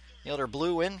fielder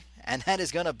blew in, and that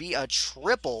is going to be a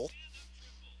triple.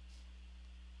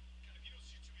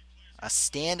 A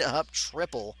stand-up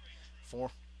triple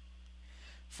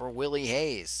for Willie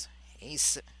Hayes.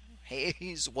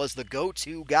 Hayes was the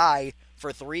go-to guy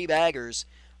for 3 baggers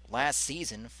last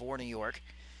season for New York.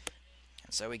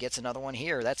 And so he gets another one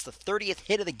here. That's the 30th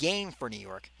hit of the game for New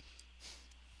York.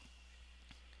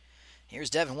 Here's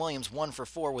Devin Williams, 1 for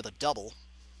 4 with a double.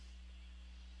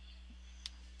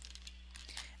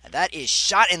 And that is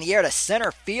shot in the air to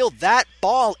center field. That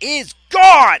ball is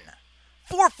gone!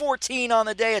 414 on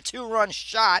the day, a 2-run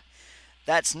shot.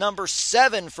 That's number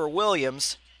 7 for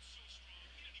Williams.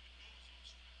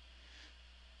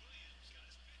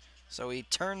 So he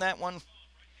turned that one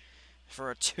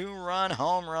for a 2-run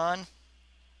home run.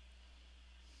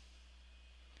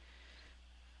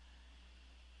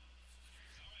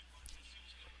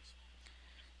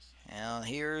 Now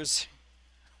here's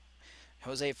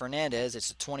Jose Fernandez. It's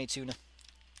a 22.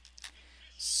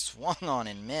 Swung on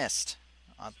and missed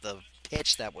on the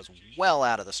pitch that was well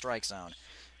out of the strike zone.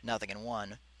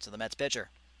 0-1 to the Mets pitcher.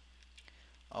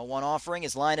 0-1 offering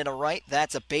is lined to right.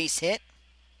 That's a base hit.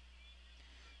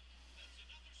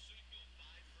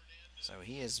 So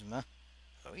he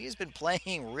has been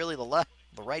playing really the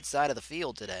right side of the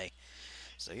field today.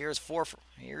 So here's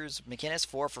McInnes,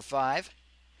 4 for 5.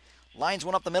 Lines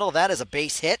one up the middle. That is a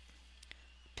base hit.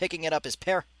 Picking it up is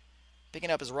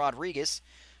Rodriguez,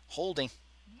 holding.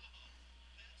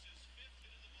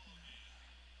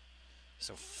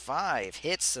 So 5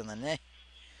 hits in the net.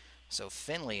 So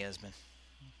Finley has been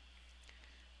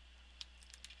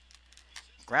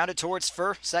grounded towards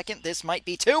first, second. This might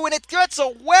be 2, and it gets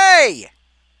away.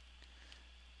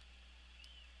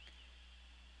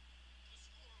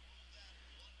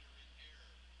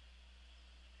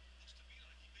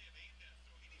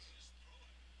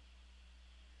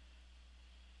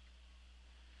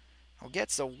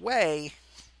 Gets away,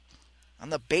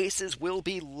 and the bases will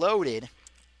be loaded.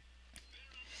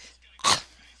 So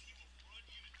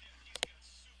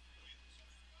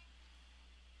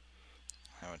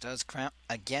it does count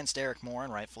against Eric Moore,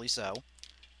 and rightfully so.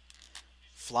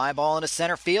 Fly ball into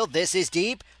center field. This is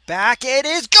deep. Back it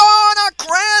is gone. A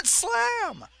grand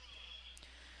slam.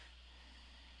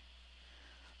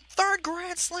 3rd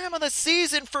grand slam of the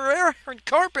season for Aaron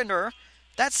Carpenter.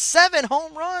 That's 7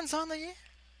 home runs on the year.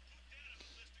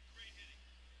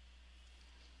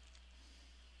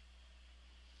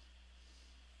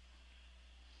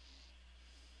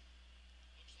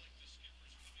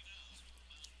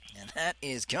 And that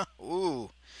is gone.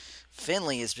 Ooh.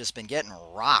 Finley has just been getting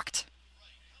rocked.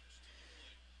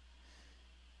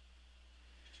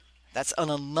 That's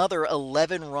another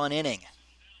 11-run inning.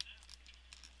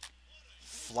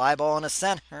 Fly ball in the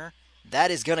center.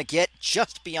 That is going to get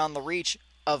just beyond the reach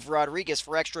of Rodriguez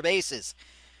for extra bases.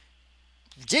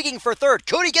 Digging for third.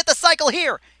 Could he get the cycle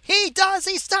here? He does.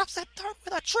 He stops at third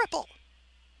with a triple.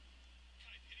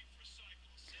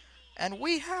 And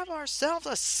we have ourselves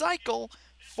a cycle.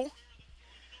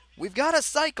 We've got a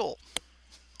cycle.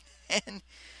 And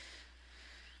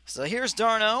so here's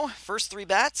d'Arnaud. First three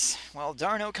bats. Well,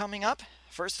 d'Arnaud coming up.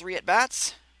 First three at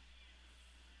bats.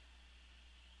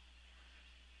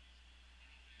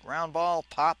 Ground ball,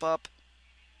 pop up,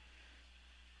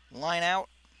 line out.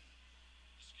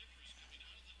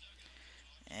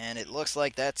 And it looks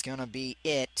like that's going to be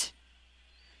it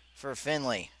for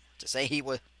Finley. To say he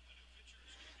was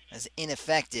as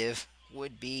ineffective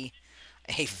would be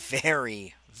a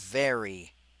very,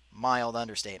 very mild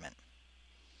understatement.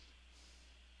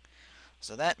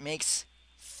 So that makes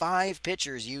 5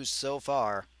 pitchers used so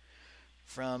far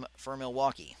for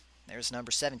Milwaukee. There's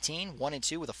number 17,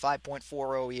 1-2 with a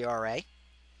 5.40 ERA.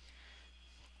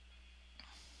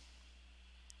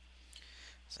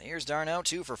 So here's d'Arnaud,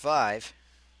 2 for 5.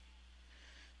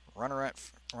 Runner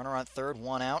on third,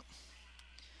 1 out.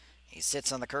 He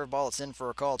sits on the curveball. It's in for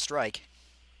a called strike.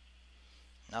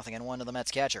 0-1 to the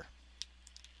Mets catcher.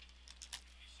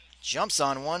 Jumps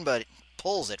on one, but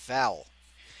pulls it foul.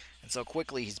 And so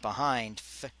quickly he's behind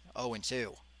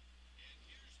 0-2.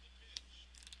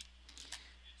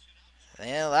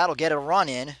 Yeah, that'll get a run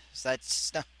in. So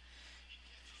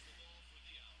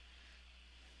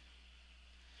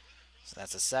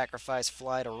that's a sacrifice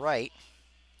fly to right.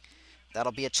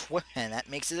 That'll be and that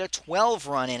makes it a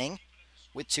 12-run inning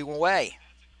with 2 away.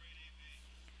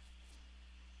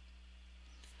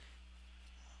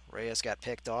 Reyes got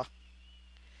picked off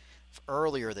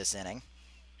earlier this inning.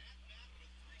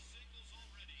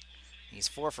 He's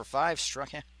 4 for 5, struck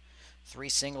 3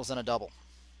 singles and a double.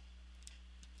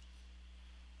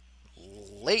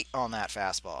 Late on that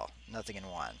fastball,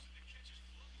 0-1.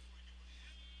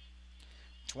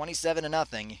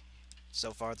 27-0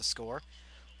 so far the score.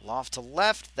 Loft to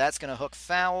left, that's going to hook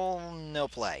foul, no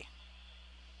play.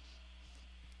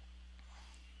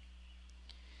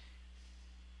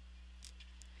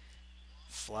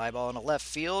 Fly ball into left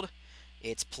field.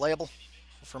 It's playable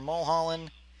for Mulholland,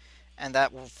 and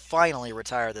that will finally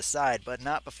retire the side, but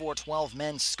not before 12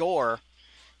 men score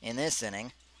in this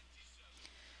inning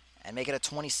and make it a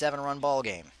 27-run ball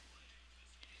game.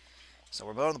 So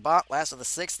we're both on the last of the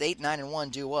 6th, 8, 9, and 1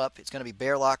 due up. It's going to be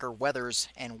Bearlocker, Weathers,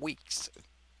 and Weeks.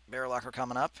 Bearlocker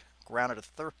coming up, grounded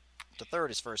to third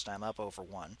his first time up, 0 for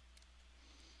 1.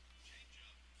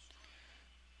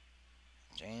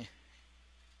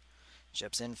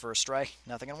 Chips in for a strike,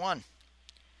 0-1.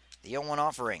 The 0-1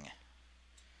 offering.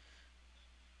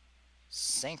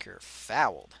 Sinker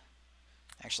fouled.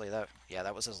 Actually,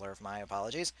 that was his nerve. My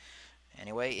apologies.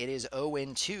 Anyway, it is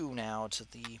 0-2 now to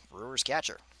the Brewers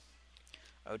catcher.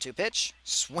 0-2 pitch,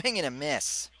 swing and a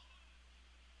miss.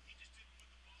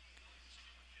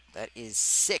 That is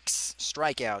 6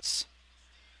 strikeouts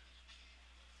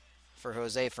for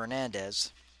Jose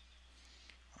Fernandez.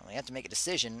 Well, they have to make a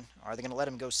decision. Are they going to let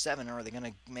him go 7, or are they going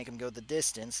to make him go the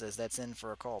distance, as that's in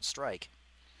for a called strike?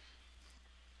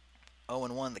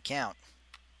 0-1 the count.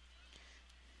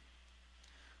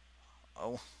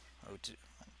 0-2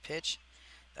 pitch.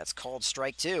 That's called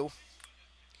strike 2.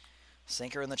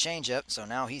 Sinker in the changeup, so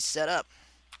now he's set up.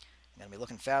 Going to be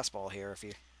looking fastball here if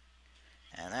you.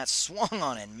 And that swung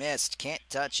on and missed. Can't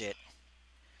touch it.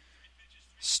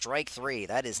 Strike 3.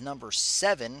 That is number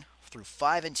 7 through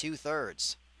 5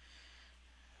 2/3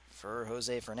 for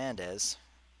Jose Fernandez.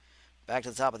 Back to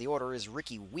the top of the order is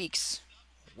Ricky Weeks.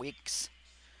 Weeks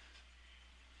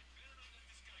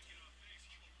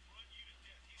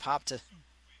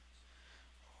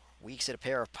Weeks at a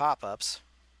pair of pop-ups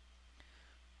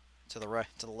to the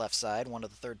left side, one to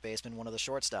the third baseman, one to the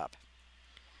shortstop.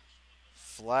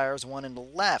 Flyers one into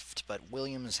left, but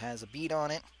Williams has a beat on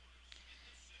it,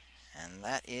 and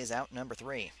that is out number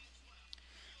 3.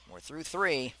 We're through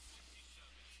 3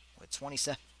 with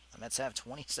 27. The Mets have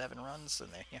 27 runs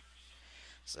in there.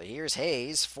 So here's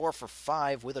Hayes, 4 for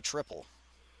 5 with a triple.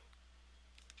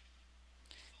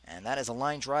 And that is a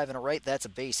line drive and a right. That's a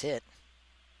base hit.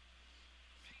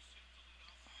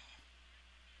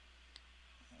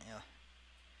 Yeah.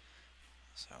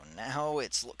 So now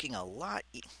it's looking a lot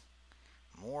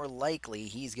more likely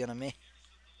he's going to make.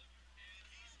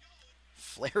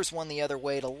 Flares one the other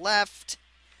way to left.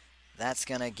 That's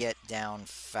going to get down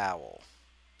foul.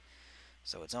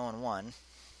 So it's 0-1.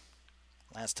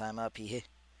 Last time up he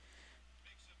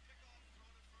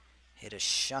hit a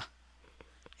shot.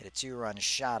 Hit a 2-run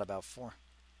shot about 4.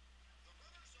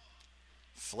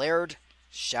 Flared,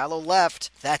 shallow left.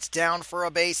 That's down for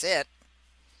a base hit.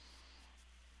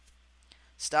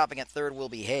 Stopping at third will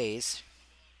be Hayes.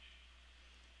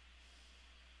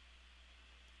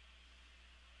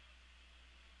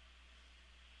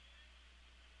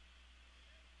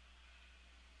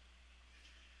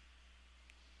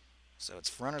 So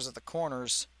it's runners at the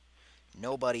corners,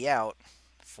 nobody out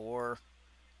for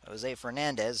Jose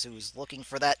Fernandez, who's looking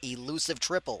for that elusive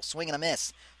triple. Swing and a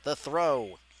miss. The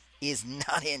throw is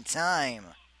not in time.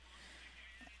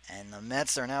 And the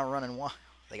Mets are now running wild.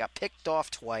 They got picked off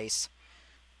twice.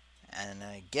 And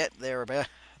get their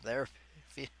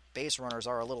base runners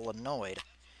are a little annoyed.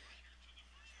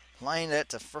 Lined it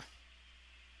to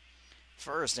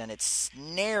first, and it's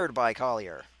snared by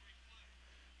Collier.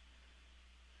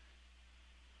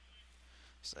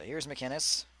 So here's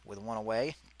McInnes with one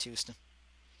away.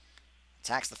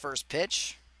 Attacks the first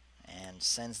pitch and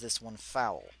sends this one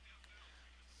foul.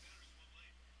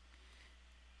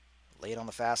 Late on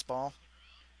the fastball.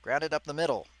 Grounded up the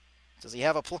middle. Does he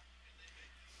have a play?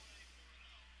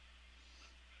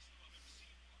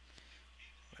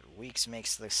 Weeks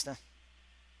makes the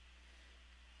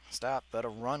stop, but a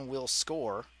run will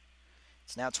score.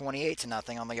 It's now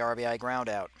 28-0 on the RBI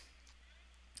groundout.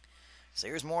 So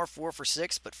here's more, 4 for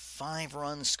 6, but 5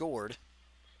 runs scored.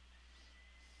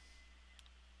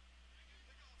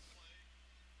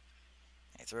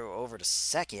 They throw over to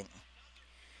second.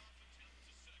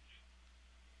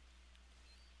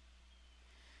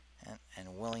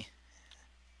 And Willie.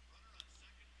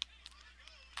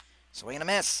 Swing and a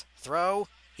miss. Throw.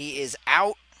 He is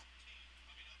out.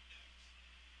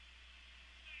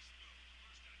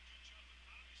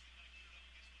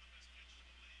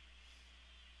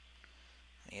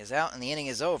 He is out, and the inning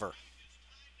is over.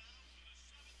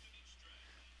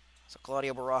 So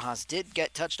Claudio Barajas did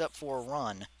get touched up for a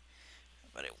run,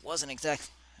 but it wasn't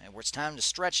exactly. It's time to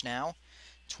stretch now.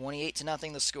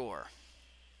 28-0 the score.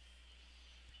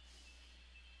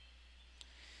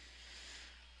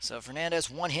 So Fernandez,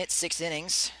 1 hit, 6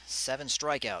 innings, 7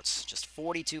 strikeouts, just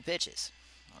 42 pitches.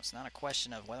 Well, it's not a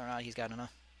question of whether or not he's got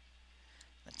enough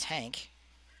in the tank.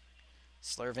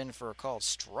 Slurve in for a called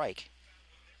strike.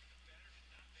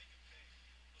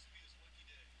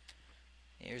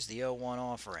 Here's the 0-1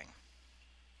 offering.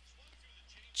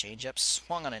 Changeup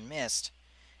swung on and missed.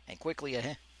 And quickly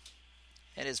ahead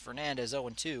is Fernandez,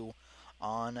 0-2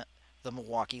 on the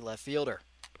Milwaukee left fielder.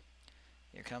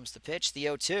 Here comes the pitch, the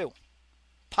 0-2.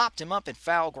 Popped him up in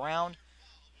foul ground.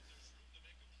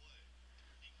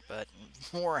 But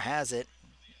Moore has it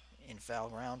in foul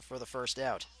ground for the first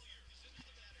out.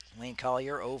 Wayne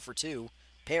Collier, 0 for 2.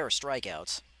 Pair of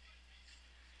strikeouts.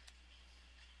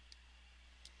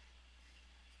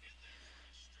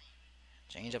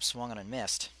 Changeup swung on and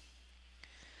missed.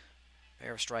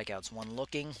 Pair of strikeouts. One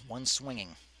looking, one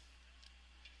swinging.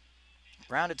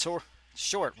 Grounded to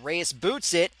short. Reyes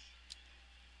boots it.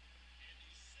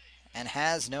 And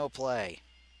has no play.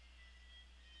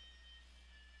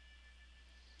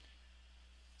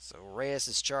 So Reyes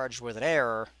is charged with an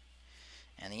error,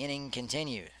 and the inning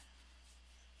continued.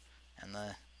 And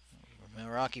the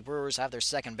Milwaukee Brewers have their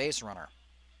second base runner.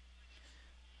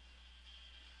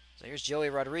 So here's Joey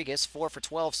Rodriguez, 4 for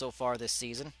 12 so far this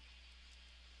season.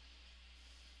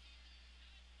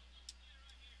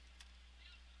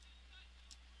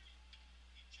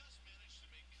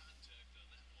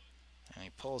 And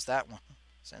he pulls that one,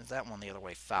 sends that one the other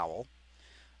way foul.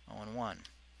 0-1.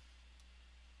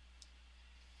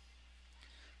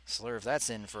 Slurve, that's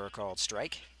in for a called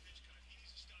strike.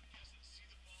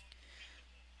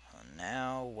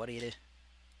 Now, what do you do?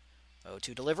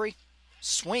 0-2 delivery.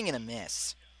 Swing and a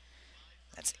miss.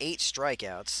 That's 8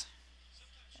 strikeouts.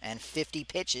 And 50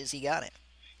 pitches, he got it.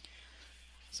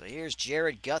 So here's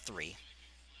Jared Guthrie.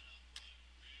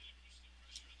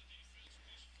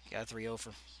 Guthrie 0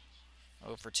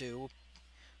 for 2.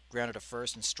 Grounded to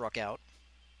first and struck out.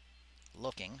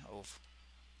 Looking.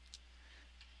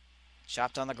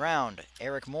 Chopped on the ground.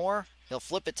 Eric Moore. He'll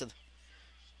flip it to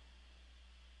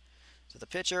the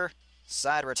pitcher.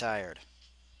 Side retired.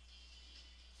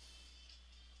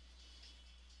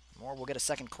 Moore will get a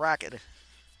second crack at it.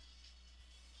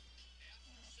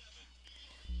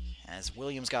 As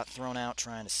Williams got thrown out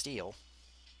trying to steal.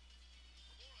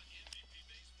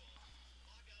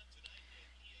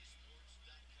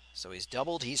 So he's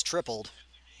doubled, he's tripled.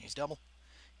 He's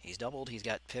doubled, he's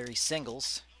got Perry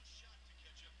singles.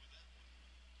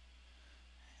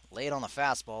 Late on the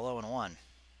fastball, 0-1.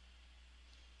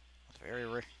 Very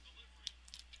rare.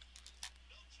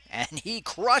 And he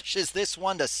crushes this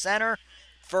one to center.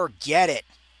 Forget it.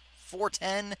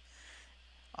 410.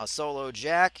 A solo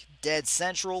jack. Dead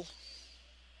central.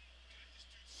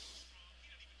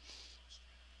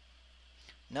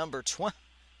 Number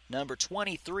number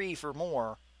 23 for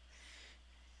more.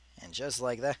 And just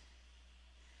like that,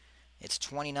 it's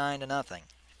 29-0.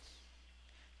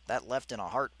 That left in a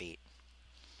heartbeat.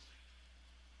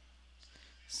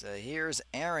 So here's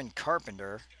Aaron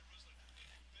Carpenter.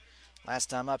 Last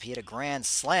time up, he hit a grand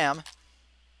slam.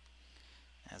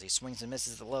 As he swings and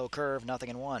misses the low curve,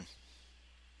 0-1.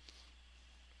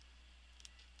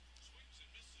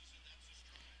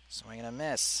 Swing and a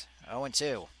miss,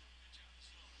 0-2.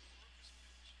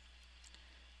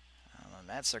 The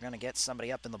Mets are going to get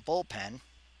somebody up in the bullpen.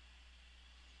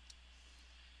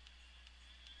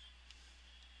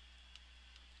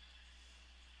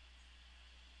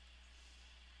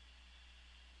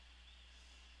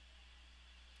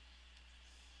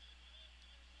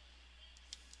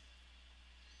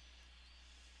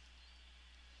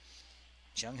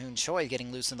 Jung-Hoon Choi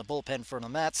getting loose in the bullpen for the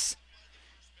Mets.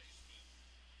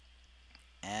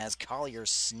 As Collier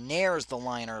snares the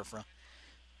liner for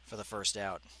the first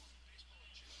out.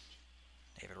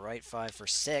 David Wright, 5 for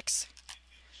 6.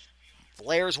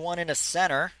 Flares one into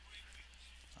center.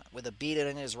 With a beat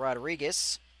in is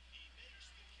Rodriguez.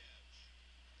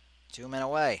 2 men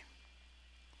away.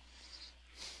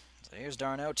 So here's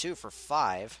d'Arnaud, 2 for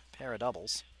 5. Pair of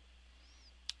doubles.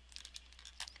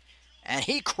 And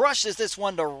he crushes this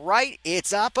one to right.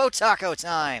 It's Oppo Taco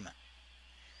time.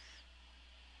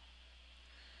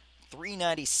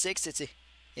 396. It's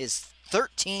his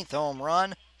 13th home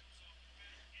run.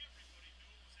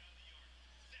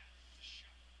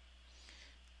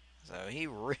 So he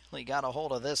really got a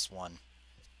hold of this one.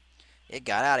 It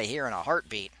got out of here in a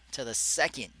heartbeat to the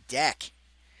second deck.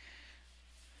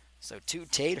 So two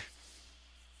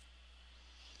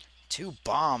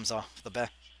bombs off the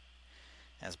bat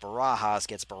as Barajas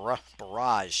gets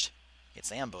barraged,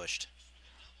 gets ambushed.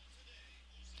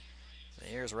 So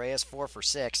here's Reyes, 4 for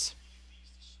 6.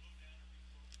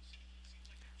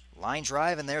 Line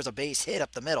drive, and there's a base hit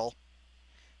up the middle.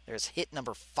 There's hit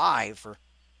number 5 for...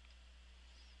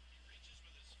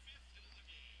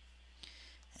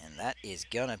 And that is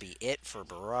going to be it for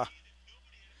Barajas.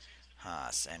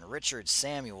 And Richard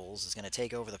Samuels is going to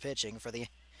take over the pitching for the...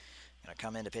 Going to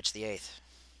come in to pitch the 8th.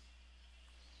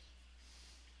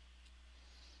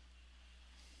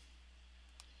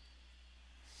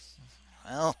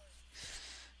 Well,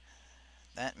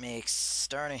 that makes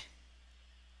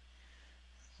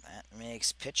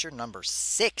pitcher number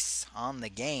 6 on the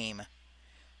game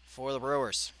for the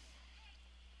Brewers.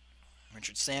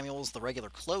 Richard Samuels, the regular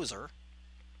closer.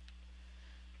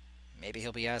 Maybe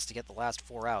he'll be asked to get the last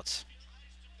 4 outs.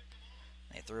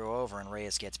 They threw over and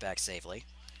Reyes gets back safely.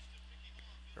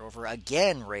 Throw over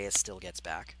again, Reyes still gets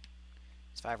back.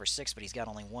 It's 5 or 6, but he's got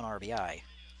only 1 RBI.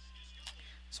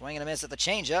 Swing and a miss at the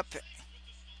changeup.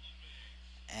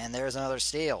 And there's another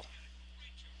steal.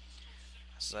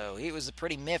 So he was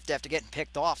pretty miffed after getting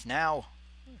picked off. Now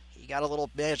he got a little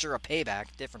measure of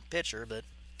payback. Different pitcher, but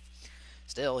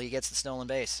still he gets the stolen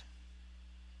base.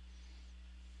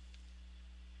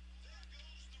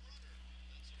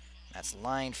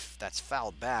 That's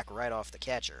fouled back right off the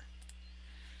catcher.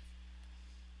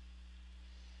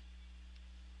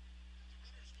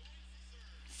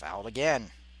 Fouled again.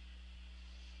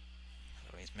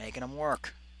 So he's making him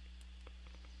work.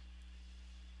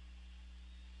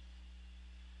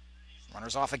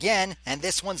 Runners off again, and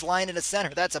this one's lined into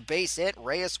center. That's a base hit.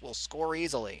 Reyes will score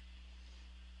easily.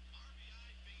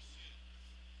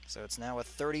 So it's now a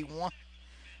 31-0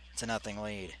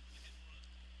 lead.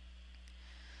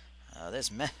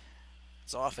 This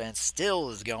offense still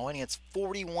is going. It's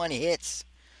 41 hits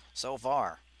so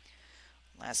far.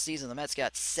 Last season, the Mets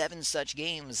got 7 such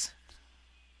games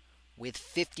with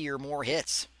 50 or more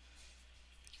hits.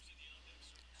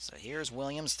 So here's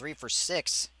Williams, 3 for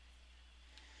 6.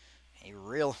 A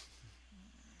real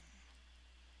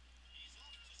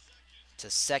to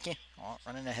second. Oh,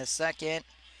 running to his second.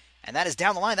 And that is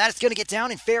down the line. That is going to get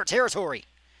down in fair territory.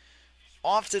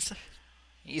 Off to...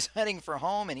 He's heading for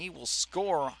home, and he will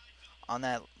score on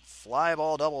that fly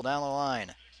ball double down the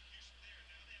line.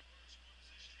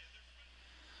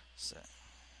 So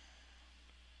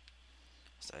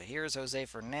here's Jose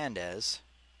Fernandez.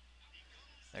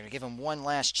 They're going to give him one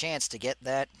last chance to get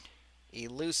that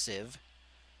elusive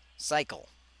cycle.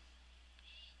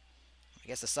 I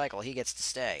guess the cycle, he gets to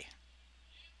stay.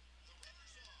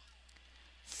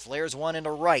 Flares one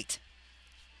into right.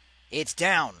 It's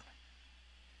down.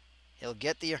 He'll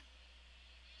get the...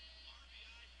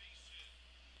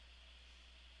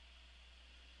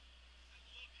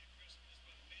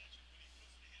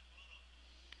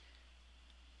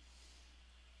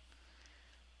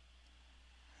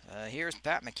 Here's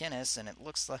Pat McInnes, and it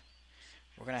looks like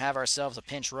we're going to have ourselves a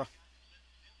pinch run.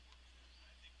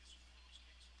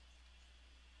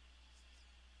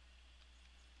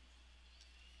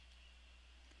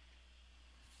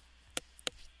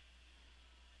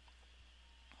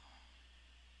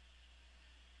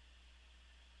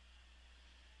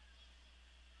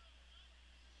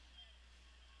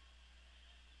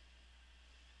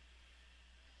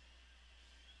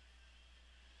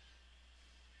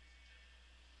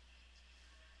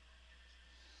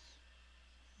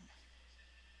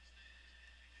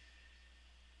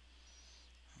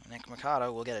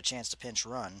 Mikado will get a chance to pinch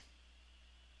run.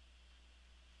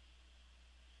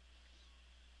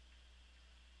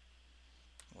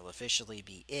 Will officially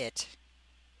be it.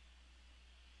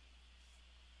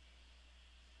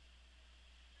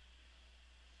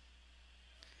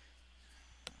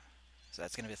 So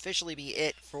that's going to officially be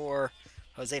it for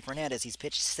Jose Fernandez. He's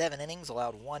pitched 7 innings,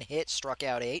 allowed 1 hit, struck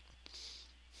out 8.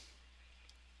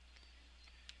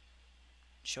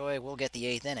 Choi will get the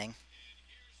 8th inning.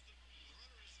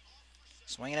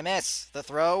 Swing and a miss. The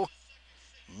throw,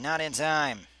 not in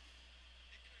time.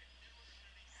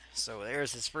 So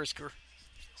there's his first.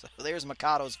 So there's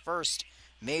Mikado's first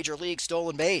major league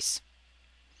stolen base.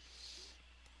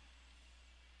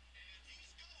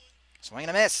 Swing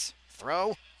and a miss.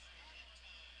 Throw.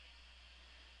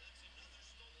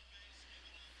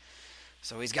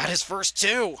 So he's got his first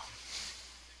 2.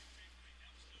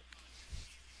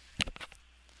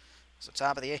 So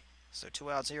top of the 8th. So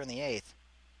 2 outs here in the 8th.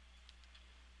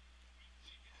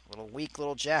 Little weak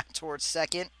little jab towards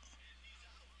second.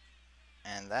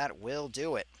 And that will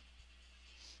do it.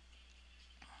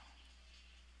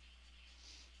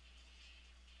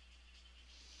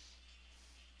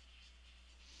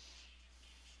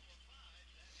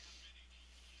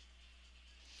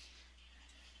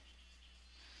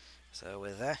 So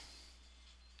with that,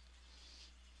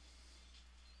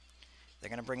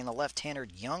 they're going to bring in the left-hander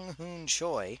Young-Hoon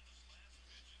Choi,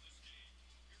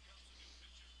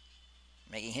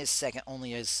 making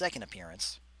only his second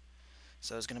appearance.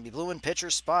 So it's going to be Blue and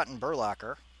pitcher Spot and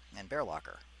Bearlocker.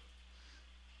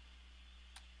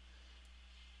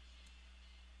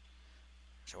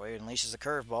 Choi unleashes a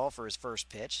curveball for his first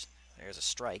pitch. There's a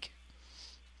strike.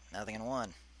 0-1.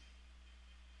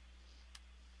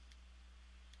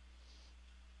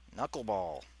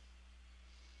 Knuckleball.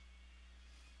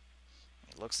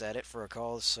 He looks at it for a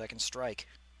call, the second strike.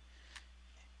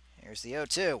 Here's the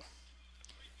 0-2.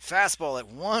 Fastball at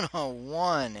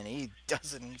 101, and he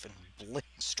doesn't even blink.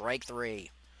 Strike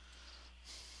 3.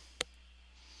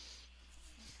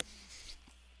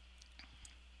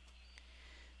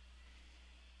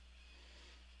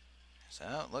 So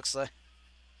it looks like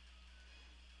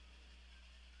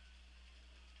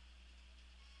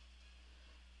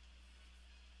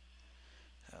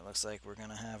we're going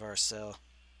to have ourselves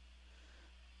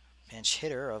pinch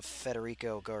hitter of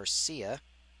Federico Garcia.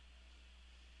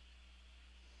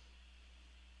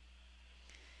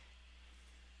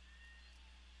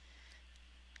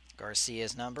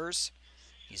 Garcia's numbers.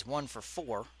 He's 1 for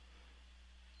 4.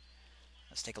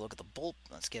 Let's take a look at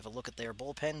Let's give a look at their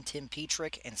bullpen. Tim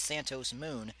Petrick and Santos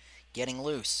Moon getting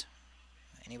loose.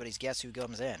 Anybody's guess who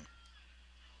comes in?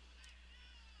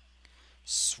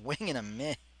 Swing and a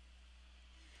miss.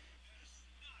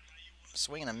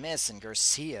 Swing and a miss, and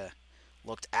Garcia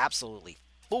looked absolutely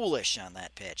foolish on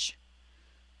that pitch.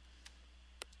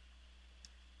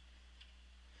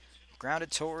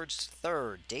 Grounded towards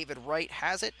third. David Wright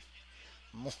has it.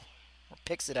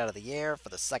 Picks it out of the air for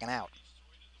the second out.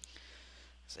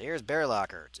 So here's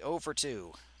Bearlocker. It's 0 for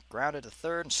 2. Grounded to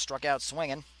third and struck out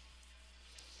swinging.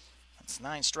 That's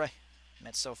 9 strike.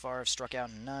 Mets so far have struck out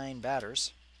 9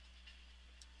 batters.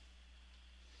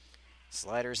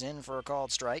 Sliders in for a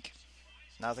called strike.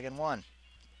 0-1.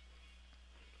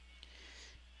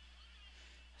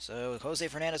 So Jose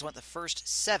Fernandez went the first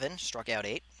 7, struck out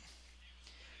 8.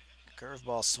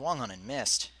 Curveball swung on and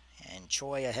missed. And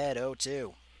Choi ahead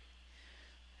 0-2.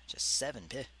 Just 7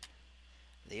 pitch.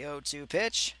 The 0-2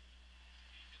 pitch.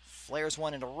 Flares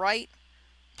one into right.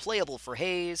 Playable for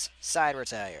Hayes. Side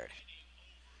retired.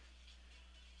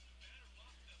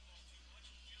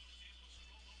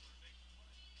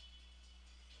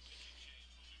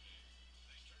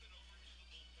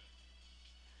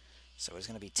 So it's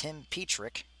going to be Tim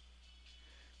Petrick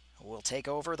who will take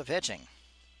over the pitching.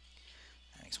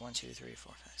 That makes 1, 2, 3,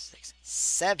 4, 5, 6,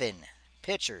 7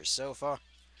 pitchers so far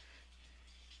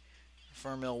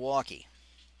for Milwaukee.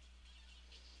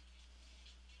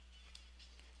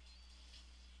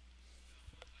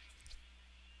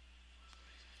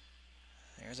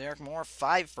 There's Eric Moore,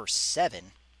 5 for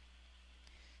 7.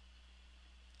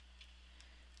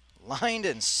 Lined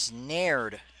and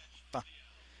snared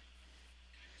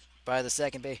by the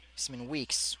second baseman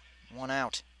Weeks. 1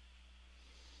 out.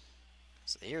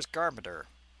 So here's Carpenter.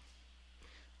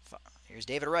 Here's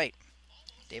David Wright.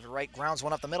 David Wright grounds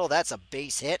one up the middle. That's a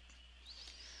base hit.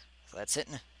 So that's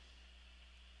hitting.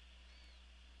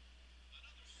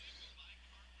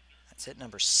 That's hit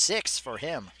number 6 for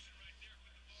him.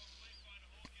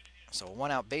 So a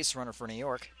 1 out base runner for New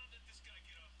York.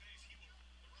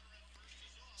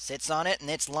 Sits on it, and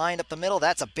it's lined up the middle.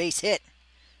 That's a base hit.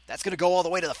 That's going to go all the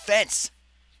way to the fence.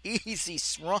 Easy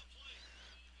run.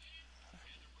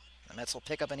 The Mets will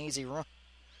pick up an easy run.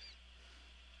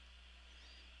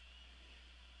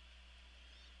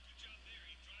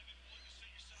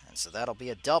 And so that'll be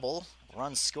a double.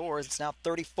 Run scores. It's now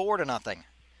 34-0.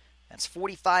 That's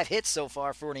 45 hits so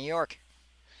far for New York.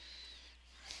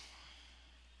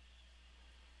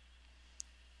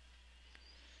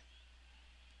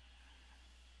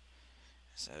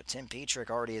 So Tim Petrick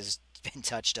already has been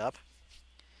touched up.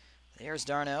 There's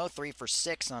d'Arnaud, 3 for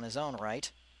 6 on his own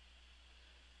right.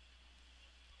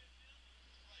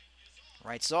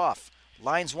 Right's off.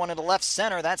 Lines one into left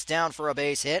center. That's down for a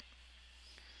base hit.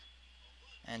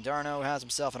 And d'Arnaud has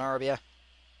himself an RBI.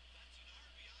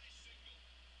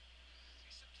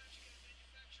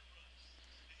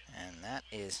 And that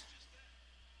is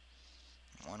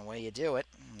one way you do it.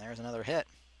 And there's another hit.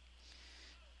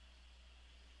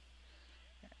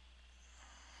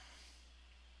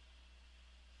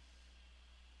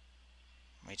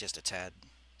 Wait just a tad.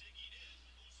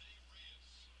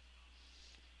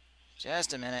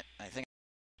 Just a minute. I think.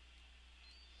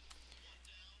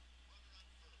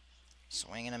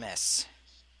 Swing and a miss.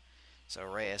 So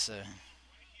Reyes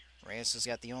has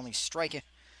got the only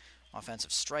offensive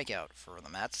strikeout for the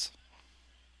Mets.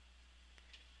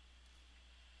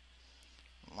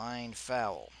 Line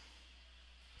foul.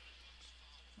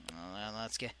 Well,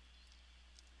 let's get.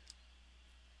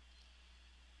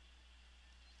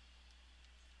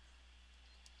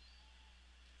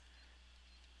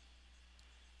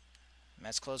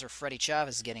 Mets closer Freddie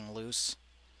Chavez is getting loose.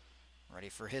 Ready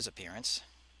for his appearance.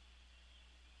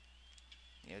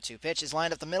 The 0-2 pitch is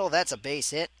lined up the middle. That's a base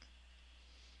hit.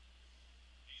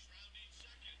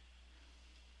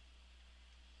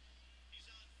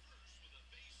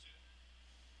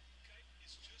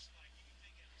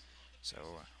 So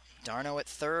d'Arnaud at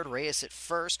third, Reyes at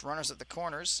first, runners at the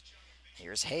corners.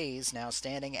 Here's Hayes now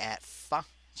standing at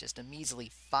just a measly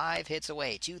 5 hits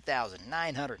away.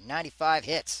 2,995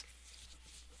 hits.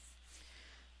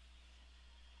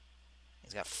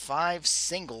 He's got 5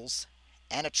 singles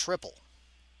and a triple.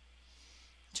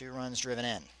 2 runs driven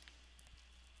in.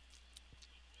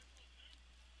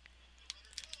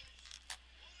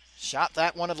 Shot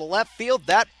that one to the left field.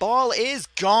 That ball is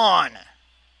gone.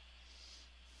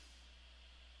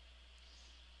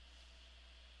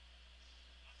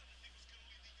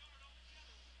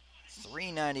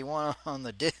 .391 on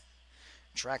the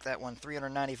track that one.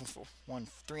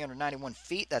 391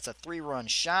 feet. That's a 3-run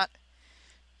shot.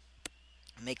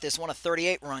 Make this one a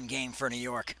 38-run game for New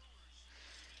York.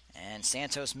 And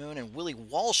Santos Moon and Willie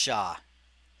Walshaw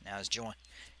now has joined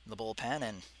the bullpen,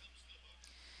 and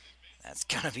that's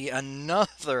going to be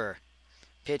another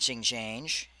pitching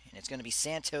change. And it's going to be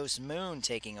Santos Moon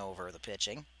taking over the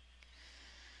pitching.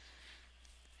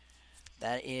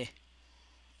 That is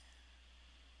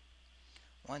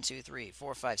 1, 2, 3,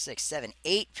 4, 5, 6, 7,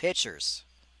 8 pitchers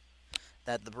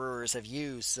that the Brewers have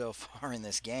used so far in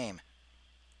this game.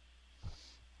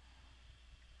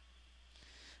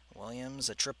 Williams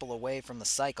a triple away from the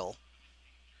cycle.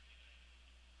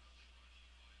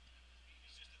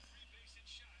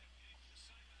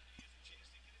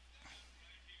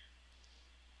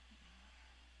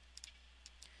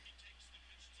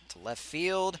 To left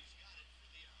field.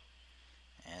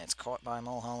 And it's caught by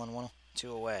Mulholland,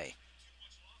 1-2 away.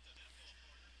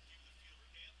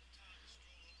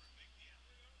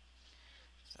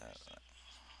 So,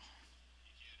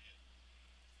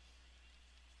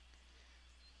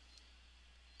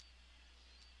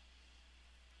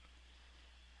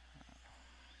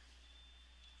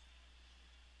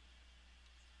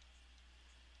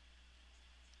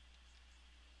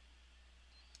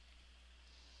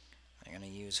 they're going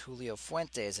to use Julio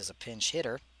Fuentes as a pinch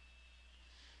hitter.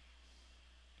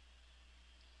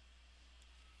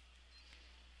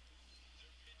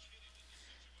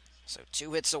 So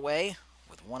 2 hits away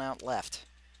with 1 out left.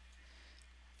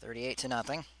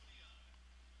 38-0.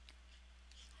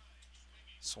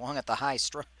 Swung at the high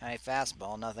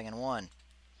fastball, 0-1.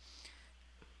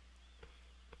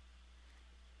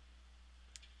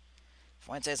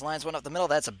 Fuentes lines one up the middle.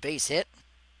 That's a base hit.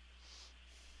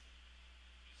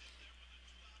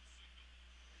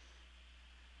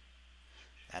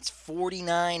 That's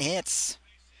 49 hits.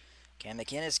 Can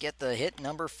McInnes get the hit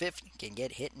number 50? Can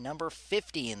get hit number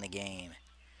 50 in the game.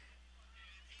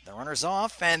 The runner's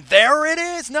off, and there it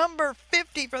is, number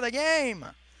 50 for the game.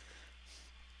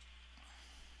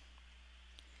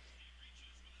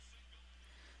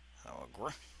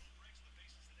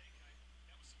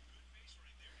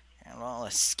 And well,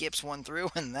 skips one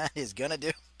through, and that is gonna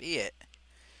be it.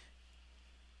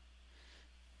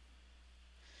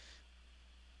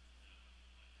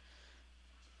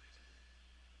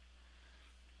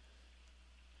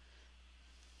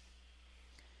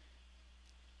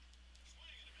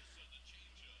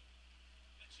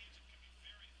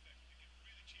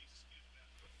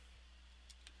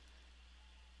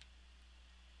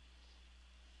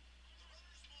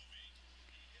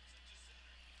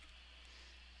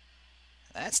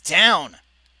 That's down.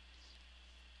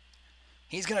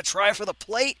 He's going to try for the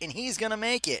plate, and he's going to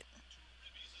make it.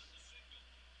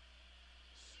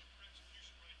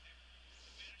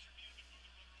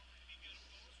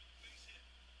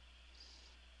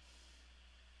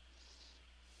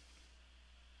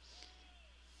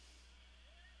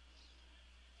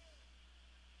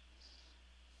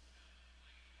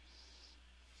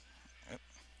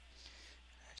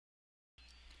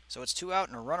 So it's 2 out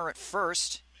and a runner at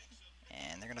first.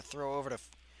 And they're going to throw over to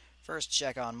first,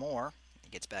 check on Moore. He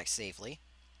gets back safely.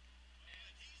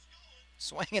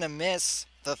 Swing and a miss.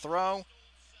 The throw,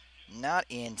 not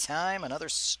in time. Another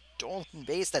stolen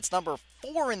base. That's number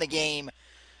 4 in the game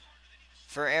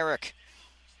for Eric.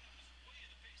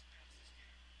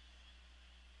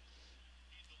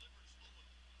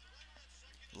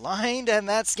 Lined, and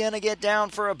that's going to get down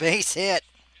for a base hit.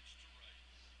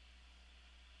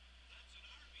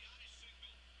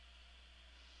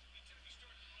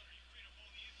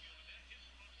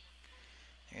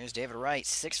 Here's David Wright,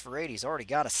 6 for 8. He's already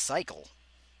got a cycle.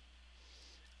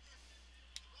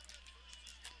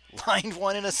 Lined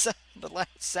one in the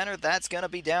left center. That's going to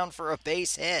be down for a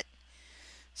base hit.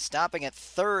 Stopping at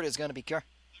third is going to be...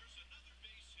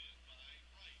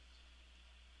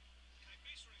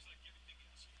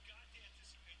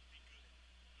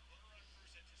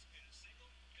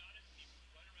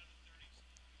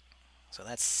 So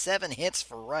that's 7 hits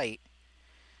for Wright.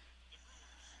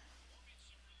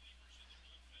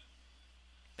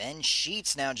 Ben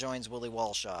Sheets now joins Willie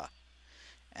Walshaw.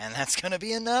 And that's going to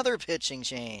be another pitching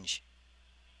change.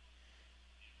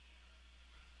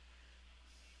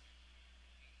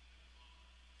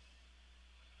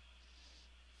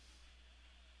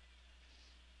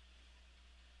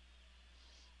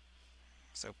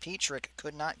 So Petrick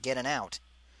could not get an out.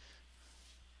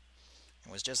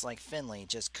 It was just like Finley,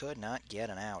 just could not get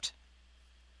an out.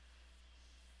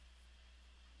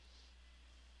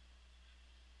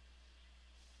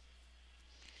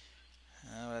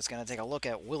 That's going to take a look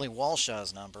at Willie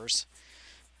Walshaw's numbers.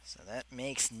 So that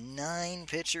makes 9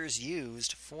 pitchers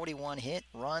used, 41 hit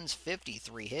runs,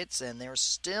 53 hits, and they're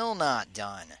still not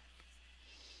done.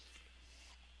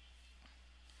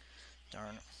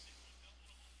 Darn.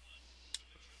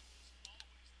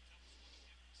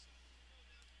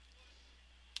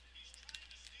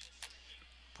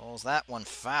 Pulls that one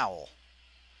foul.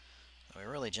 So we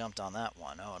really jumped on that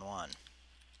one, 0-1.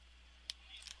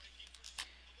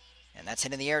 And that's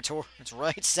hit in the air towards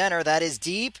right center. That is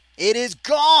deep. It is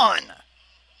gone!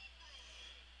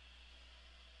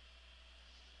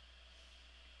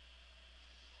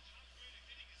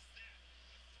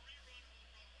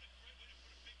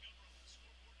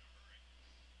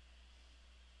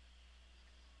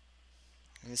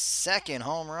 His second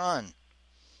home run.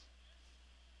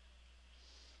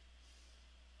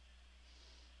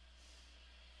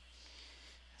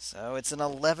 So it's an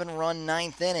 11-run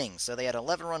ninth inning. So they had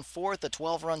 11-run fourth, a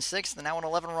 12-run sixth, and now an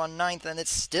 11-run ninth, and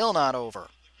it's still not over.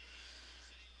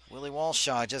 Willie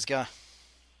Walshaw just got...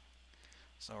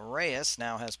 So Reyes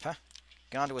now has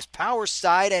gone to his power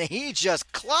side, and he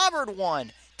just clobbered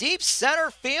one. Deep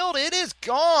center field, it is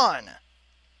gone.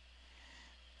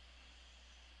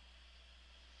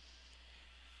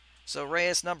 So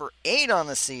Reyes number 8 on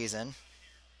the season.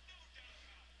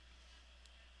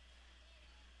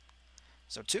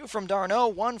 So 2 from d'Arnaud,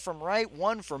 1 from Wright,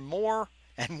 1 from Moore,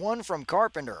 and 1 from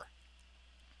Carpenter.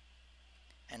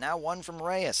 And now 1 from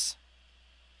Reyes.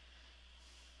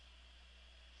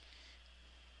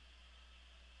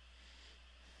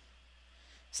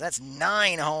 So that's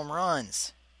 9 home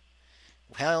runs.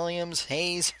 Williams,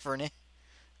 Hayes, Fernandez.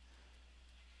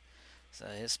 So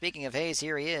speaking of Hayes,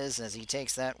 here he is as he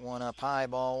takes that one up high,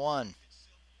 ball 1.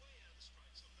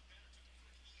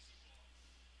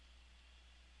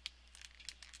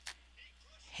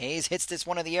 Hayes hits this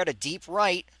one in the air to deep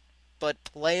right, but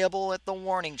playable at the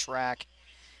warning track.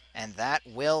 And that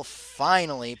will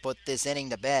finally put this inning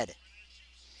to bed.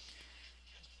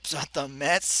 But the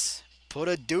Mets put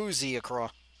a doozy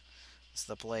across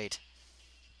the plate.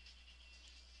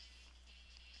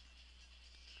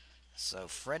 So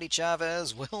Freddie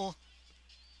Chavez will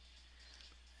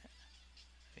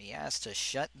be asked to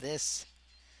shut this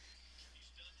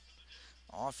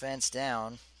offense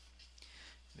down.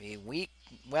 The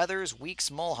Weathers, Weeks,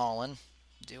 Mulholland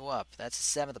due up. That's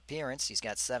his 7th appearance. He's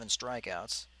got 7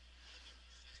 strikeouts.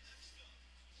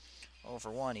 0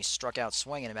 for 1. He struck out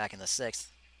swinging back in the 6th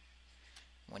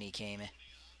when he came in.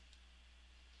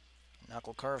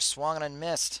 Knuckle curve swung and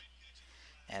missed.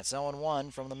 And it's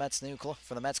 0-1 from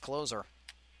the Mets closer.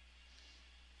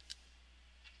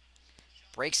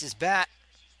 Breaks his bat.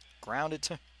 Grounded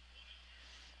to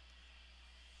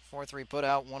 4-3 put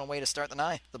out, one away to start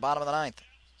the bottom of the ninth.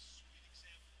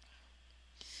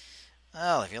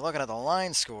 Well, if you're looking at the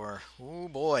line score, oh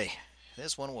boy,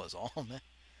 this one was all met.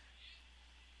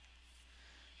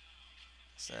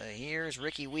 So here's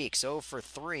Ricky Weeks, 0 for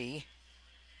 3.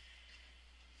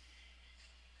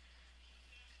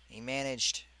 He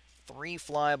managed 3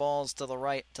 fly balls to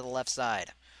the left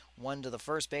side. One to the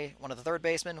one to the third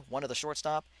baseman, one to the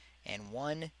shortstop, and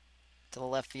one to the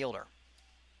left fielder.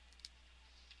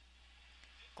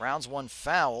 Grounds one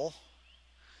foul.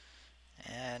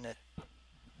 And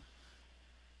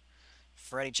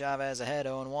Freddie Chavez ahead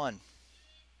 0-1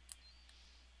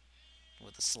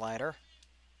 with the slider.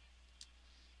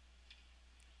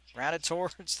 Grounded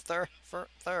towards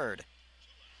third.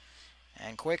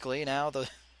 And quickly now,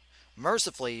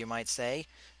 mercifully you might say,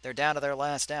 they're down to their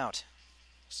last out.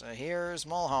 So here's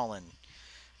Mulholland.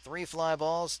 3 fly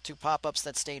balls, 2 pop-ups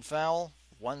that stayed foul.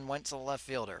 1 went to the left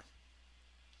fielder.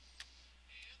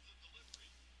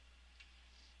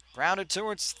 Grounded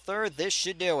towards third. This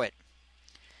should do it.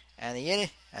 And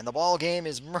the ball game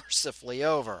is mercifully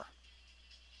over.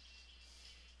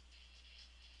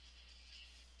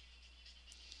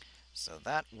 So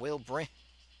that will bring...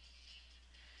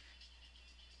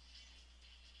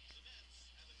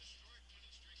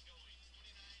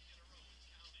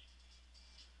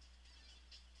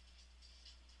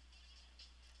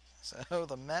 So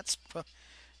the Mets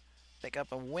pick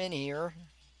up a win here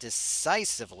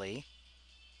decisively.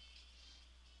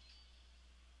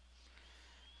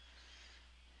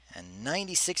 And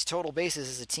 96 total bases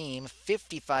as a team,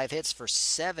 55 hits for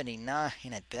 79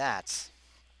 at bats.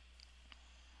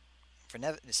 For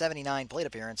 79 plate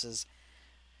appearances.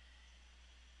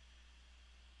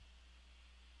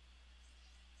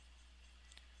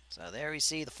 So there we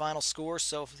see the final score.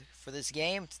 So for this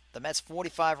game, the Mets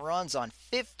 45 runs on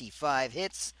 55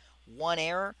 hits, 1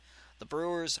 error. The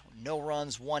Brewers, no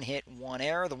runs, 1 hit, 1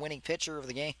 error. The winning pitcher of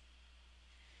the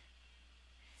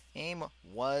game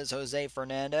was Jose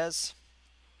Fernandez.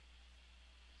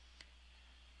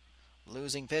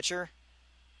 Losing pitcher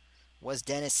was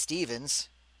Dennis Stevens.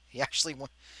 He actually won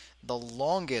the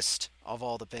longest of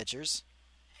all the pitchers.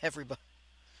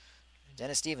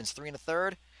 Dennis Stevens, 3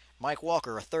 1/3. Mike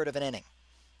Walker, 1/3 of an inning.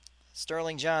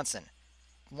 Sterling Johnson,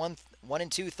 1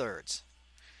 2/3.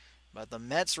 But the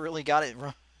Mets really got it.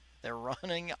 They're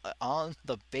running on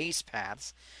the base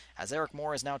paths as Eric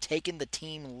Moore has now taken the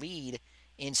team lead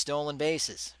in stolen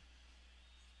bases.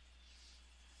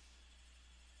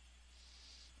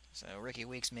 So Ricky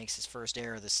Weeks makes his first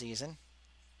error of the season.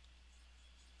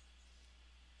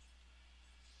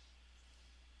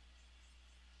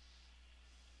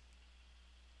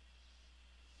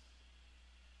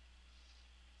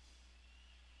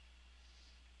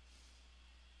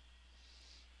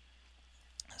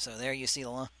 So there you see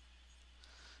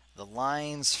the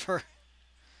lines for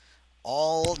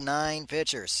all 9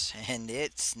 pitchers. And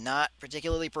it's not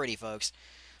particularly pretty, folks.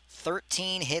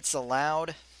 13 hits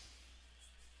allowed.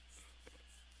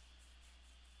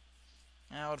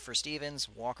 Out for Stevens.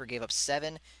 Walker gave up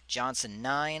 7. Johnson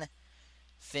 9.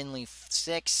 Finley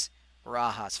 6.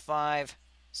 Barajas 5.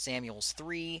 Samuels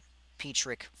 3.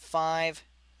 Petrick 5.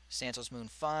 Santos Moon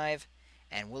 5.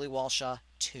 And Willie Walshaw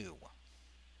 2.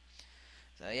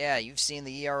 So yeah, you've seen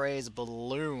the ERAs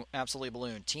balloon, absolutely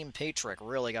balloon. Team Petrick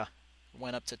really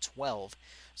went up to 12.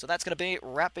 So that's going to be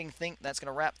wrap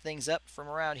things up from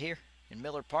around here in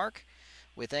Miller Park.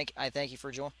 I thank you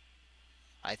for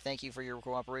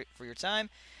your time,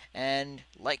 and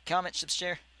like, comment,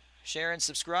 share, and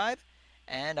subscribe.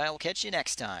 And I'll catch you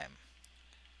next time.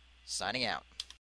 Signing out.